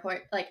and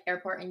airport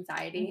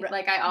anxiety.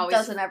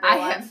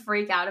 I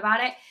freak out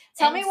about it.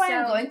 Tell me why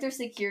I'm going through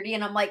security,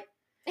 and I'm like,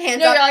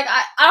 hands up. You're like,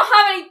 I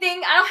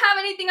don't have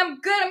anything. I'm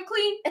good. I'm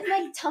clean.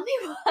 And tell me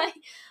why.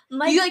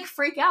 You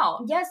freak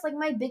out. Yes,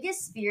 my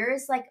biggest fear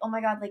is oh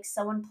my God,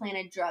 someone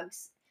planted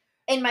drugs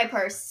in my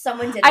purse.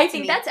 Someone did it I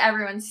think that's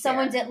everyone's fear.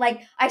 Someone did,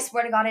 I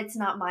swear to God, it's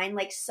not mine.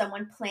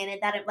 Someone planted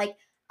that.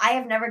 I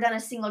have never done a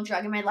single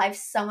drug in my life.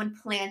 Someone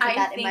planted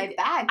that in my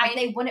bag.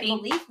 They wouldn't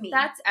believe me.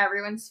 That's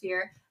everyone's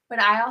fear. But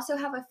I also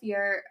have a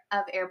fear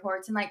of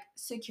airports and, like,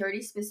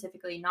 security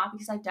specifically, not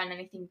because I've done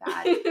anything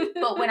bad.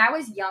 But when I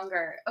was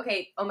younger,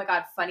 okay, oh my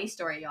God, funny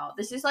story, y'all.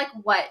 This is, like,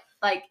 what,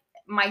 like,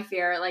 my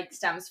fear, like,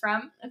 stems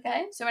from.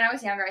 Okay. So when I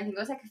was younger, I think it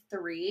was, like,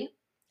 3.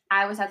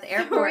 I was at the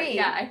airport. 3?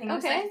 Yeah, I think it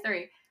was, like,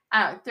 3.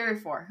 I don't know, 3 or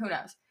 4. Who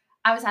knows?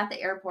 I was at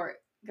the airport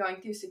going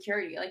through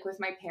security, like,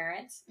 with my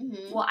parents.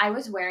 Mm-hmm. Well, I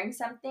was wearing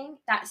something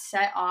that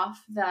set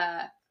off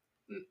the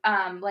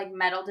like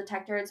metal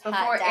detector. It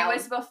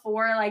was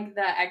before like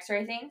the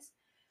x-ray things.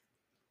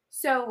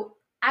 So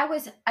I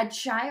was a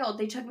child.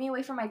 They took me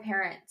away from my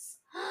parents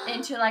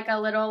into like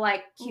a little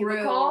like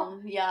cubicle.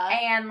 Room. Yeah.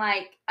 And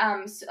like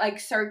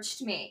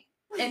searched me.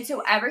 And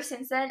so ever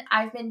since then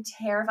I've been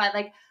terrified.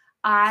 Like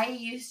I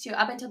used to,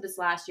 up until this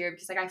last year,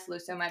 because like I flew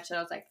so much that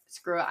I was like,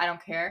 screw it, I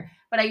don't care.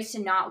 But I used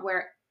to not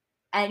wear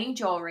any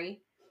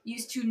jewelry.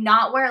 Used to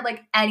not wear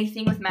like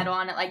anything with metal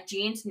on it, like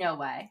jeans, no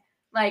way.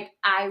 Like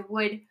I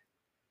would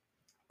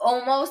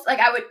almost, like,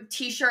 I would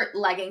t-shirt,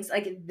 leggings,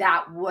 like,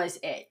 that was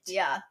it.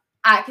 Yeah.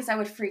 Because I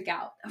would freak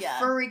out. Yeah.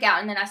 Freak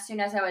out. And then as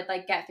soon as I would,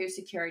 like, get through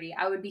security,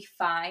 I would be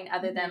fine,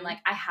 other than, like,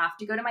 I have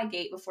to go to my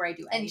gate before I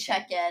do anything. And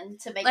check in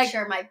to make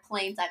sure my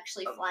plane's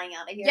actually flying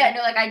out of here. Yeah,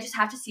 no, like, I just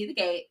have to see the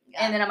gate.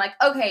 Yeah. And then I'm like,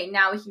 okay,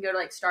 now we can go to,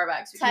 like,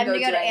 Starbucks. Time to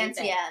go to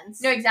Auntie Anne's.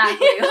 No,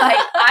 exactly. Like,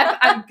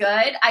 I'm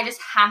good. I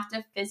just have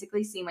to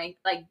physically see my,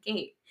 like,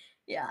 gate.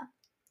 Yeah.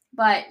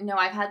 But, no,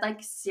 I've had, like,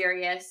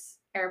 serious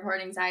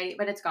airport anxiety,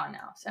 but it's gone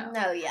now, so.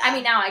 No, yeah. I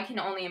mean, now I can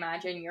only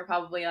imagine you're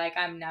probably like,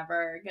 I'm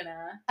never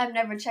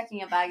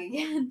checking a bag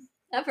again.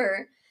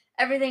 Ever.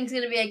 Everything's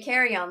gonna be a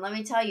carry-on. Let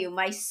me tell you,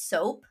 my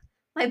soap,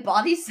 my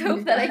body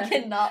soap that I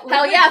cannot live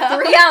Hell yeah,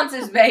 3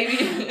 ounces,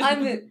 baby.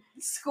 I'm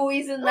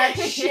squeezing that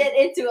shit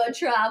into a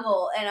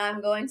travel, and I'm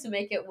going to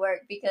make it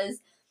work, because,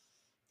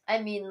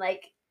 I mean,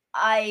 like,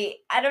 I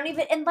don't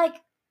even, and, like,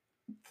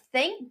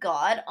 thank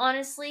God,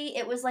 honestly,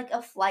 it was, like,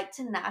 a flight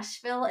to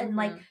Nashville and,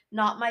 like,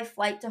 not my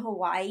flight to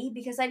Hawaii,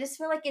 because I just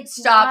feel like it's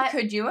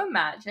could you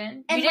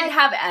imagine? You didn't like,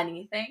 have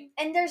anything?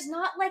 And there's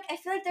not, like, I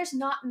feel like there's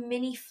not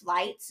many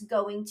flights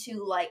going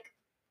to, like,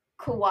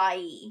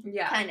 Kauai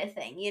kind of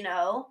thing, you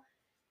know?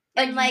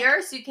 And, like,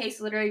 your suitcase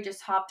literally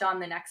just hopped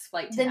on the next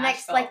flight to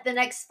Nashville. The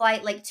next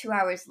flight, like, 2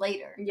 hours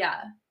later. Yeah.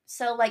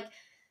 So, like,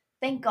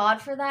 thank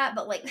God for that,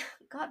 but, like,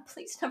 God,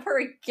 please never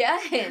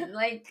again.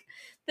 Like,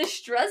 the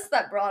stress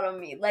that brought on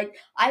me. Like,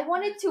 I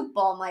wanted to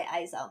bawl my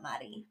eyes out,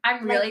 Maddy.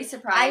 I'm really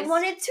surprised. I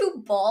wanted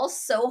to bawl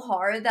so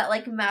hard that,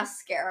 like,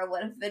 mascara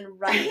would have been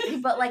running.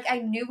 But, like, I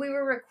knew we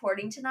were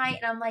recording tonight,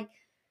 and I'm like,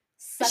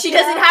 she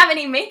doesn't have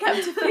any makeup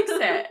to fix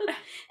it.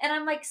 And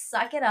I'm like,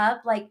 suck it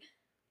up. Like,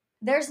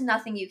 there's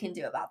nothing you can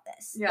do about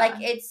this. Yeah.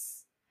 Like,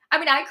 it's... I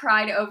mean, I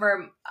cried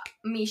over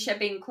me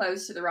shipping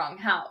clothes to the wrong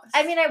house.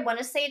 I mean, I want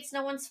to say it's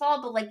no one's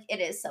fault, but, like, it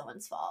is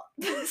someone's fault.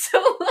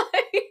 So,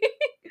 like...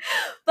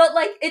 But,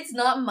 like, it's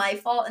not my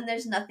fault, and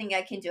there's nothing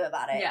I can do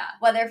about it. Yeah.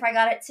 Whether if I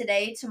got it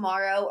today,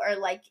 tomorrow, or,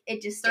 like,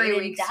 it just stayed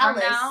in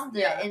Dallas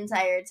the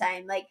entire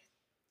time. Like,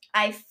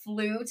 I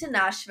flew to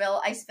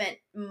Nashville. I spent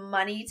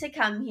money to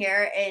come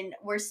here, and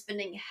we're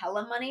spending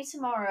hella money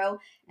tomorrow.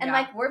 And,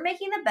 like, we're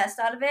making the best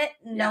out of it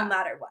no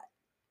matter what.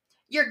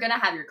 You're gonna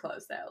have your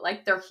clothes, though.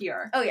 Like, they're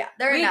here. Oh, yeah.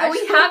 They're in Nashville.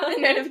 We have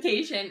the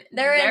notification.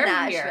 They're in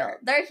Nashville. Here.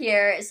 They're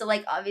here. So,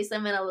 like, obviously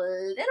I'm in a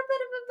little bit of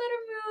a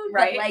better mood.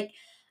 Right. But, like,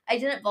 I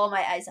didn't bawl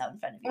my eyes out in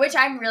front of you. Which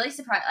I'm really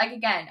surprised. Like,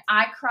 again,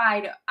 I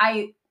cried.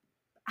 I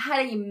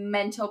had a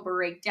mental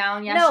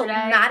breakdown yesterday.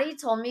 No, Maddy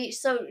told me.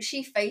 So,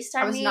 she FaceTimed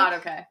me. I was not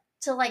okay.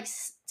 To, like,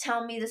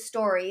 tell me the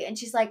story. And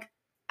she's like,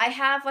 I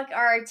have, like,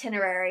 our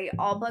itinerary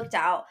all booked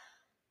out.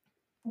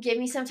 Give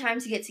me some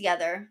time to get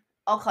together.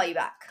 I'll call you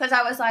back. Because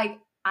I was like,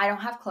 I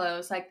don't have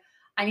clothes. Like,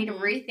 I need to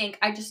rethink.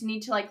 I just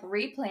need to, like,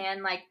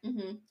 replan. Like,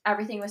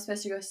 everything was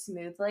supposed to go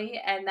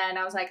smoothly. And then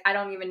I was like, I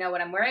don't even know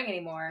what I'm wearing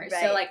anymore.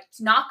 Right. So, like,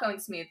 it's not going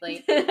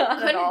smoothly.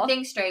 Couldn't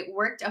think straight.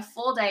 Worked a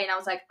full day. And I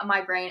was like,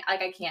 my brain,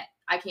 like,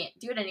 I can't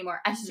do it anymore.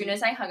 As soon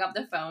as I hung up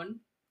the phone,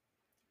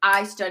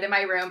 I stood in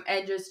my room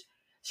and just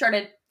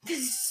started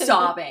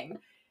sobbing.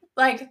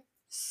 Like,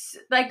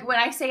 when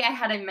I say I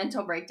had a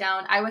mental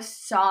breakdown, I was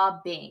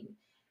sobbing.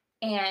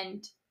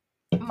 And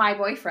my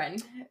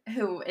boyfriend,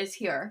 who is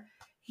here,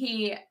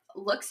 he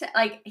looks at,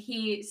 like,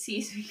 he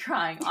sees me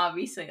crying,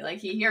 obviously. Like,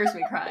 he hears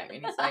me crying,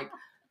 and he's like,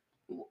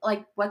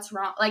 what's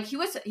wrong? Like, he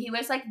was,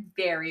 like,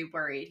 very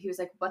worried. He was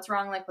like, what's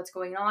wrong? Like, what's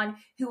going on?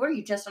 Who are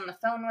you just on the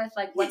phone with?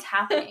 Like, what's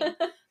happening?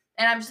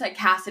 And I'm just like,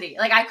 Kassidy.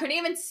 Like, I couldn't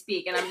even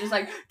speak, and I'm just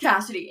like,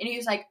 Kassidy. And he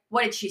was like,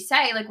 what did she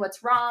say? Like,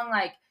 what's wrong?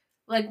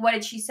 Like, what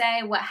did she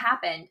say? What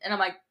happened? And I'm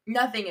like,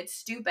 nothing. It's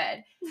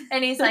stupid.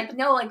 And he's like,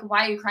 no, like,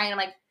 why are you crying? I'm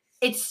like,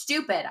 it's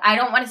stupid. I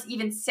don't want to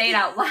even say it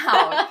out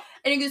loud.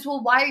 And he goes,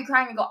 well, why are you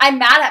crying? I go, I'm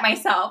mad at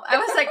myself. I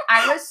was like,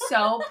 I was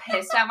so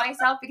pissed at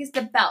myself because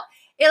the belt,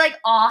 it, like,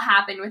 all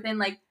happened within,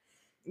 like,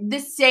 the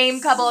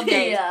same couple of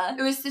days. Yeah.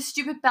 It was the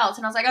stupid belt.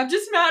 And I was like, I'm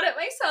just mad at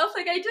myself.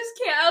 Like, I just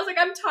can't. I was like,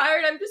 I'm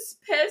tired. I'm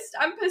just pissed.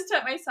 I'm pissed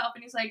at myself.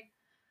 And he's like,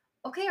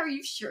 okay, are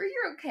you sure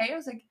you're okay? I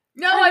was like,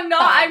 no, I'm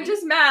not. I'm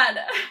just mad.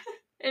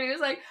 And he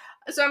was like,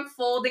 So I'm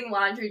folding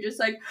laundry just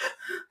like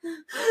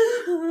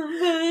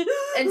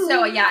and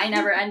so yeah, I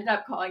never ended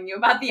up calling you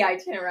about the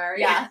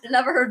itinerary. Yeah,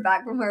 never heard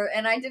back from her,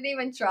 and I didn't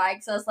even try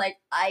because I was like,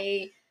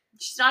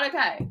 she's not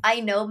okay. I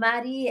know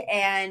Maddy,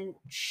 and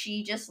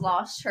she just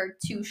lost her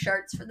 2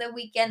 shirts for the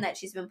weekend that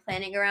she's been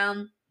planning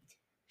around.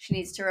 She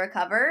needs to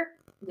recover.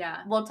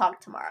 Yeah. We'll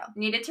talk tomorrow.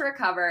 Needed to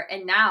recover,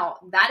 and now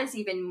that is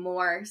even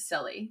more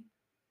silly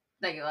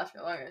that you left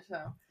your luggage,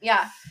 so.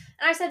 Yeah.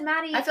 And I said,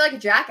 Maddy, I feel like a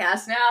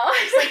jackass now.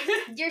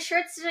 it's like, your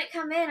shirts didn't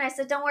come in. I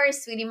said, don't worry,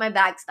 sweetie, my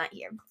bag's not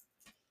here.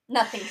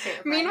 Nothing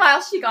certified.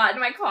 Meanwhile, she got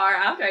in my car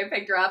after I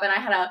picked her up, and I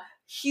had a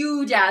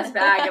huge-ass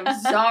bag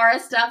of Zara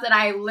stuff that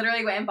I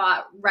literally went and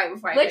bought right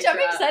before I picked her up.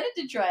 Which I'm excited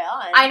to try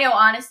on. I know,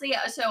 honestly,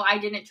 so I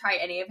didn't try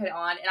any of it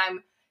on, and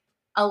I'm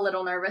a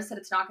little nervous that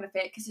it's not going to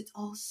fit because it's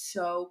all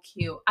so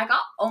cute. I got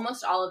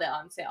almost all of it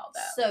on sale,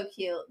 though. So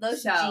cute.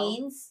 Those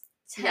jeans,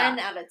 10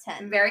 out of 10.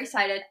 I'm very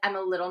excited. I'm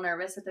a little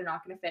nervous that they're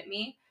not going to fit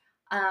me.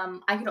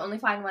 I could only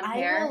find one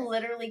pair. I will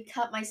literally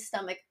cut my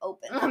stomach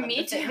open.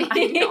 Me too. I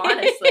mean,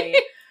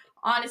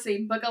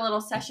 honestly, book a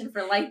little session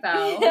for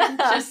lipo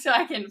just so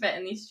I can fit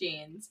in these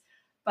jeans.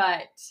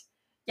 But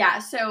yeah,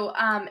 so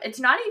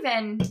it's not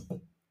even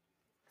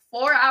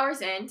 4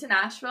 hours into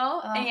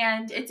Nashville,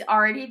 and it's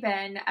already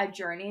been a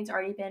journey. It's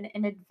already been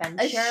an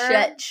adventure. A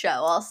shit show,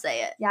 I'll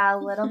say it. Yeah, a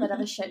little bit of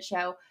a shit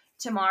show.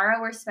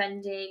 Tomorrow we're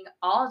spending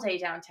all day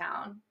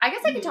downtown. I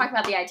guess I can talk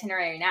about the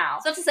itinerary now.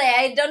 So to say,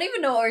 I don't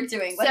even know what we're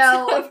doing.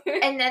 So,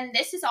 and then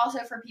this is also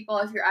for people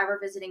if you're ever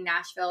visiting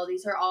Nashville.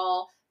 These are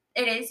all,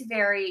 it is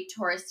very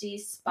touristy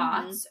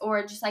spots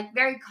or just like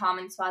very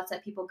common spots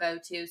that people go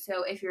to.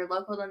 So if you're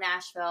local to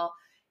Nashville,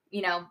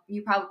 you know,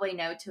 you probably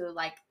know to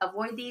like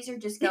avoid these or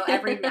just go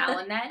every now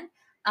and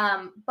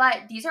then.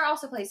 But these are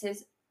also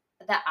places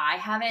that I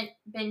haven't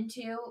been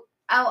to.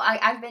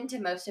 I've been to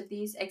most of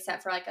these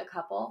except for like a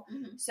couple.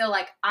 So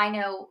like I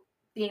know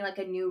being like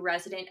a new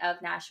resident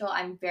of Nashville,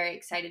 I'm very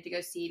excited to go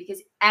see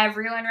because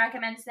everyone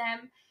recommends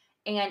them.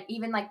 And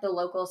even like the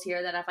locals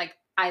here that have like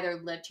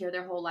either lived here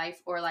their whole life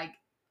or like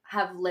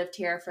have lived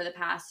here for the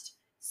past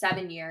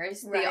 7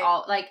 years, they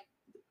all like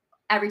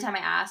every time I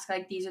ask,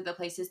 like, these are the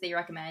places they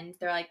recommend.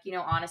 They're like, you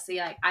know, honestly,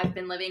 like, I've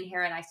been living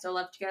here and I still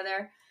love to go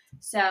there.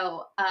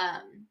 So,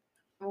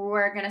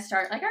 we're going to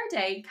start, like, our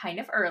day kind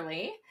of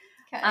early.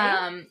 Okay.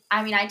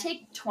 I mean, I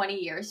take 20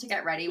 years to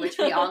get ready, which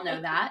we all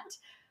know that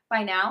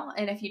by now.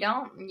 And if you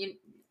don't,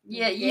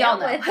 you all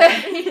know.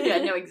 Yeah,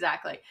 no,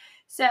 exactly.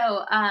 So,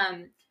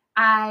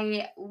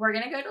 we're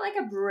going to go to, like,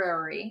 a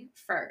brewery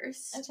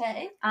first.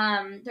 Okay.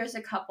 There's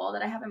a couple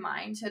that I have in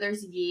mind. So,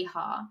 there's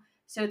Yeehaw.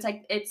 So, it's,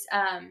 like, it's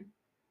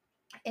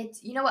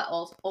you know what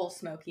Old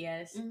Smoky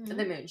is?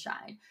 The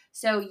moonshine.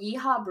 So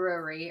Yeehaw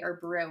Brewery or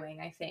Brewing,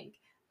 I think,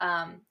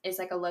 is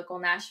like a local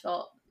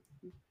Nashville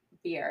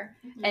beer.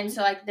 And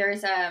so like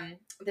there's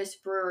this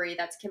brewery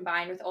that's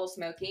combined with Old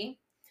Smoky.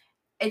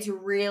 It's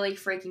really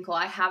freaking cool.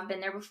 I have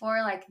been there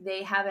before. Like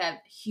they have a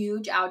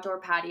huge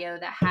outdoor patio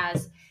that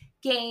has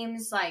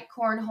games like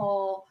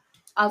cornhole.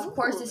 Of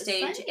course, the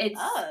stage.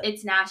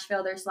 It's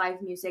Nashville. There's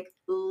live music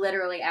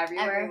literally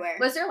everywhere.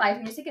 Was there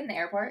live music in the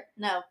airport?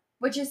 No.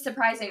 Which is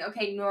surprising.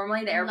 Okay,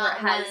 normally the airport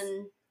has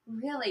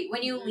really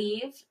when you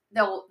leave,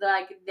 they'll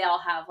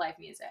have live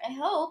music. I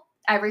hope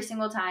every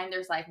single time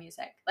there's live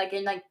music, like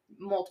in like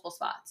multiple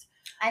spots.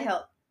 I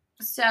hope.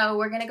 So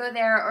we're gonna go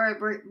there,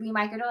 or we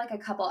might go to like a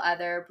couple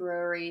other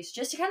breweries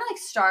just to kind of like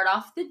start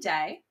off the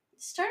day.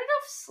 Start it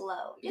off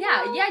slow. You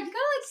gotta like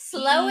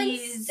slow and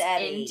ease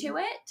steady into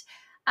it.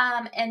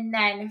 And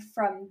then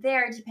from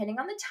there, depending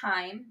on the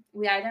time,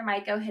 we either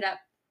might go hit up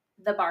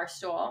the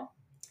Barstool.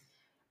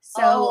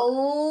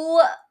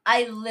 So,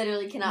 I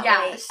literally cannot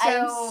wait. So,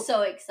 I'm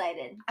so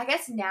excited. I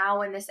guess now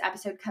when this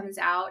episode comes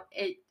out,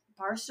 it's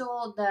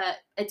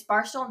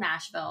Barstool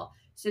Nashville.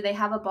 So they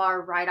have a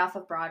bar right off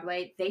of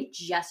Broadway. They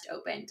just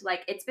opened.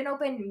 Like it's been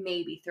open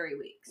maybe 3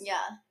 weeks.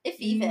 Yeah, if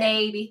even.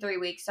 Maybe 3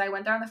 weeks. So I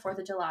went there on the 4th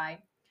of July.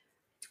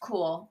 It's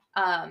cool.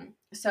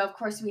 So of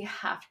course we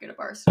have to go to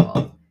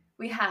Barstool.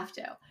 We have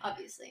to.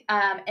 Obviously.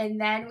 And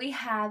then we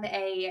have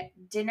a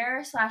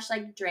dinner /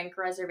 like drink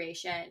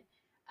reservation.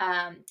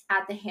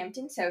 At the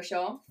Hampton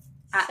Social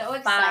at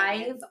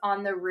 5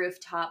 on the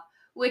rooftop,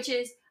 which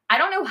is, I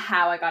don't know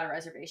how I got a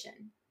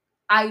reservation.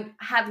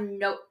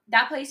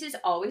 That place is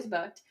always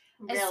booked,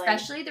 really?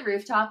 Especially the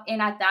rooftop. And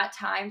at that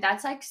time,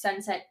 that's like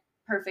sunset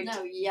perfect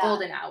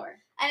golden hour.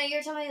 I know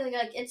you're telling me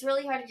like it's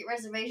really hard to get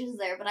reservations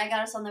there, but I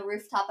got us on the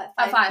rooftop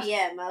at 5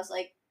 p.m. I was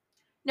like,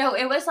 no,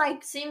 it was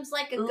like seems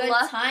like a good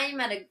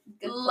time at a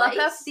good look place.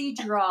 Up the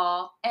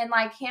draw. And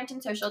like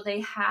Hampton Social,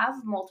 they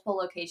have multiple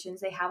locations.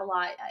 They have a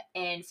lot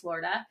in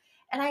Florida.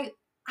 And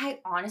I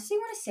honestly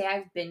want to say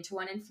I've been to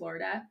one in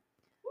Florida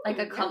like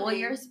a couple of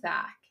years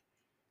back.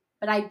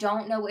 But I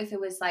don't know if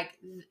it was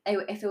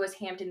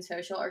Hampton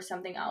Social or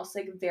something else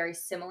like very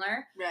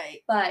similar. Right.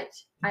 But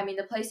I mean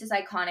the place is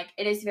iconic.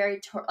 It is very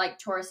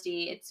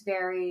touristy. It's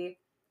very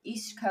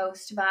East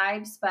Coast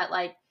vibes, but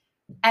like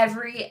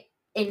every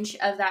inch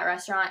of that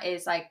restaurant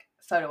is like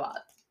photo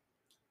op.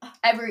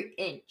 every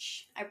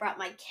inch. I brought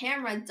my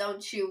camera,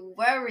 don't you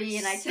worry,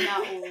 and I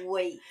cannot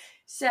wait.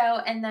 So,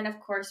 and then of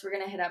course we're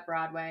gonna hit up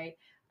Broadway,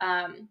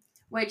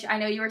 which I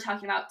know you were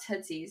talking about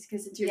Tootsie's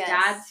because it's your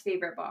dad's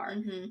favorite bar.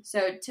 Mm-hmm.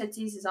 So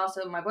Tootsie's is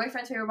also my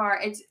boyfriend's favorite bar.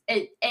 It's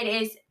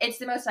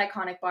the most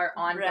iconic bar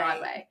on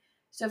Broadway.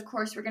 So of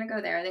course we're gonna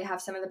go there. They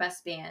have some of the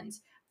best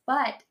bands.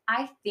 But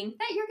I think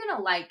that you're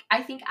gonna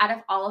I think out of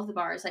all of the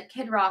bars, like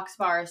Kid Rock's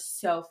bar is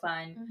so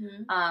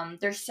fun. Mm-hmm.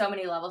 There's so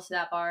many levels to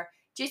that bar.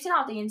 Jason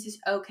Aldean's is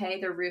okay.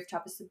 Their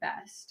rooftop is the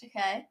best.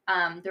 Okay.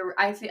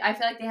 I feel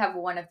like they have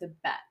one of the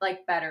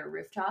better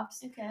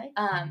rooftops. Okay.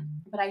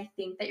 But I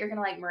think that you're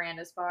gonna like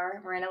Miranda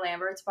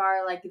Lambert's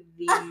bar, like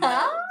the most.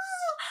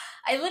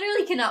 I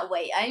literally cannot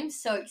wait. I'm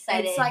so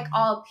excited. It's like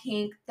all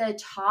pink. The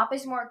top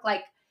is more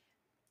like,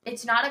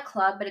 it's not a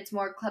club, but it's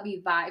more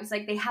clubby vibes.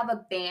 Like they have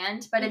a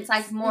band, but it's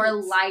like more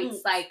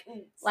lights,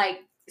 like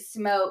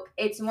smoke.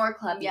 It's more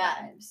clubby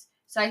vibes.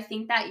 So I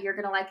think that you're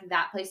gonna like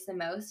that place the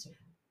most.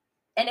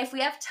 And if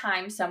we have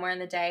time somewhere in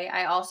the day,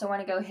 I also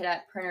want to go hit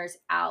up Printer's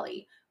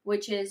Alley,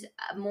 which is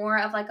more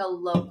of like a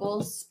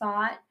local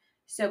spot.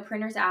 So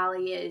Printer's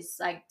Alley is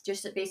like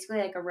just basically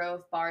like a row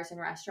of bars and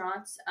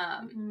restaurants.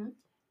 And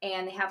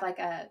they have like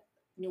a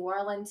New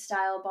Orleans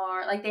style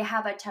bar. Like they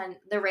have a ton.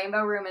 The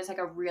Rainbow Room is like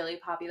a really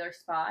popular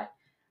spot.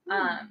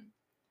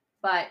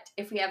 But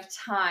if we have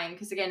time,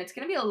 because again, it's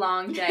going to be a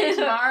long day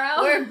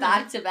tomorrow. We're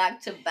back to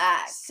back to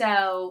back.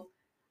 So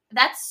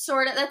that's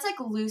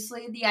like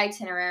loosely the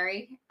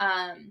itinerary.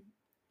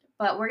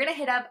 But we're going to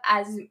hit up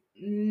as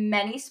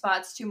many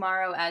spots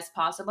tomorrow as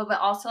possible, but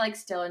also like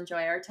still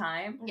enjoy our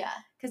time. Yeah.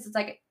 Because it's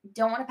like,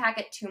 don't want to pack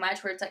it too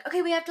much where it's like,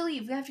 okay, we have to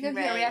leave. We have to go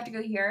here. We have to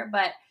go here.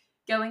 But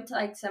going to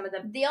like some of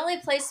the only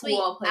place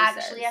cool we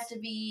actually have to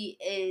be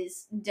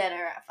is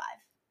dinner at 5.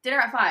 Dinner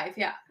at 5,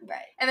 yeah. Right.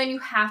 And then you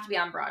have to be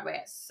on Broadway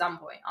at some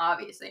point,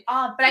 obviously.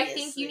 But I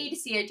think you need to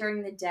see it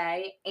during the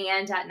day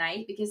and at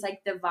night because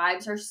like the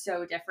vibes are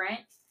so different.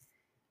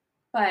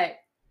 But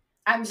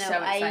I'm so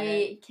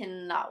excited. I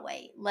cannot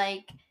wait.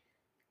 Like,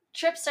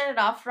 trip started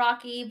off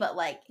rocky, but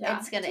like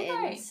it's gonna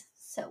end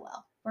so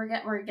well. We're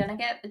gonna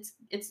get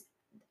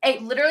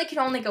it literally can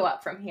only go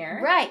up from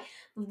here. Right.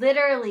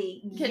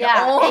 Literally. It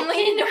can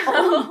only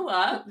go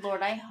up.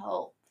 Lord, I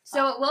hope.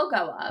 So it will go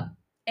up.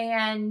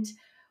 And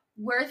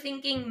we're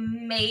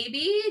thinking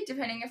maybe,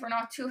 depending if we're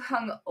not too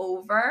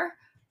hungover,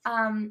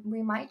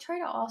 we might try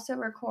to also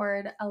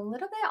record a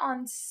little bit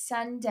on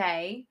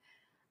Sunday.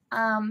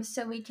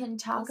 So we can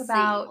talk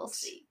about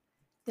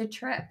the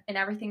trip and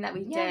everything that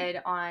we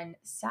did on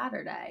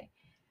Saturday.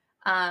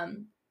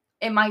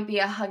 It might be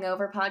a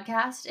hungover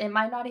podcast. It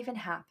might not even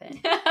happen.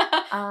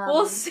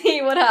 We'll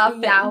see what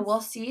happens. Yeah,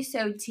 we'll see.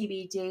 So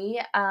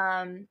TBD.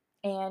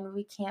 And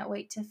we can't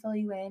wait to fill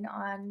you in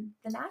on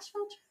the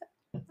Nashville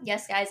trip.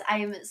 Yes, guys, I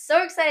am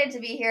so excited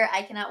to be here.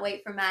 I cannot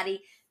wait for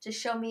Maddy to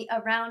show me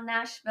around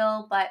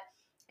Nashville. But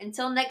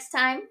until next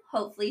time,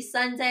 hopefully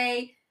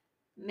Sunday,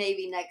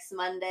 maybe next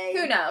Monday.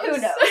 Who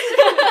knows?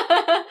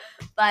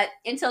 But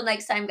until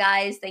next time,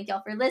 guys, thank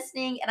y'all for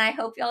listening. And I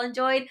hope y'all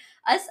enjoyed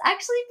us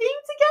actually being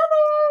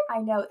together. I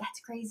know, that's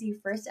crazy.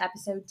 First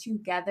episode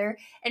together.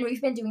 And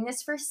we've been doing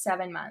this for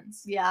 7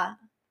 months. Yeah.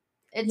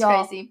 It's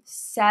crazy.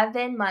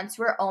 7 months.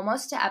 We're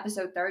almost to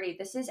episode 30.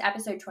 This is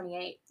episode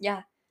 28.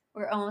 Yeah.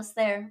 We're almost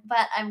there.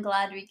 But I'm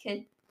glad we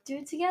could do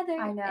it together.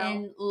 I know.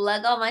 And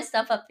lug all my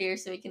stuff up here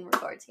so we can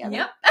record together.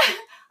 Yep.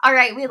 All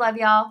right. We love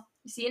y'all.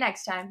 See you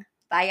next time.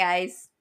 Bye, guys.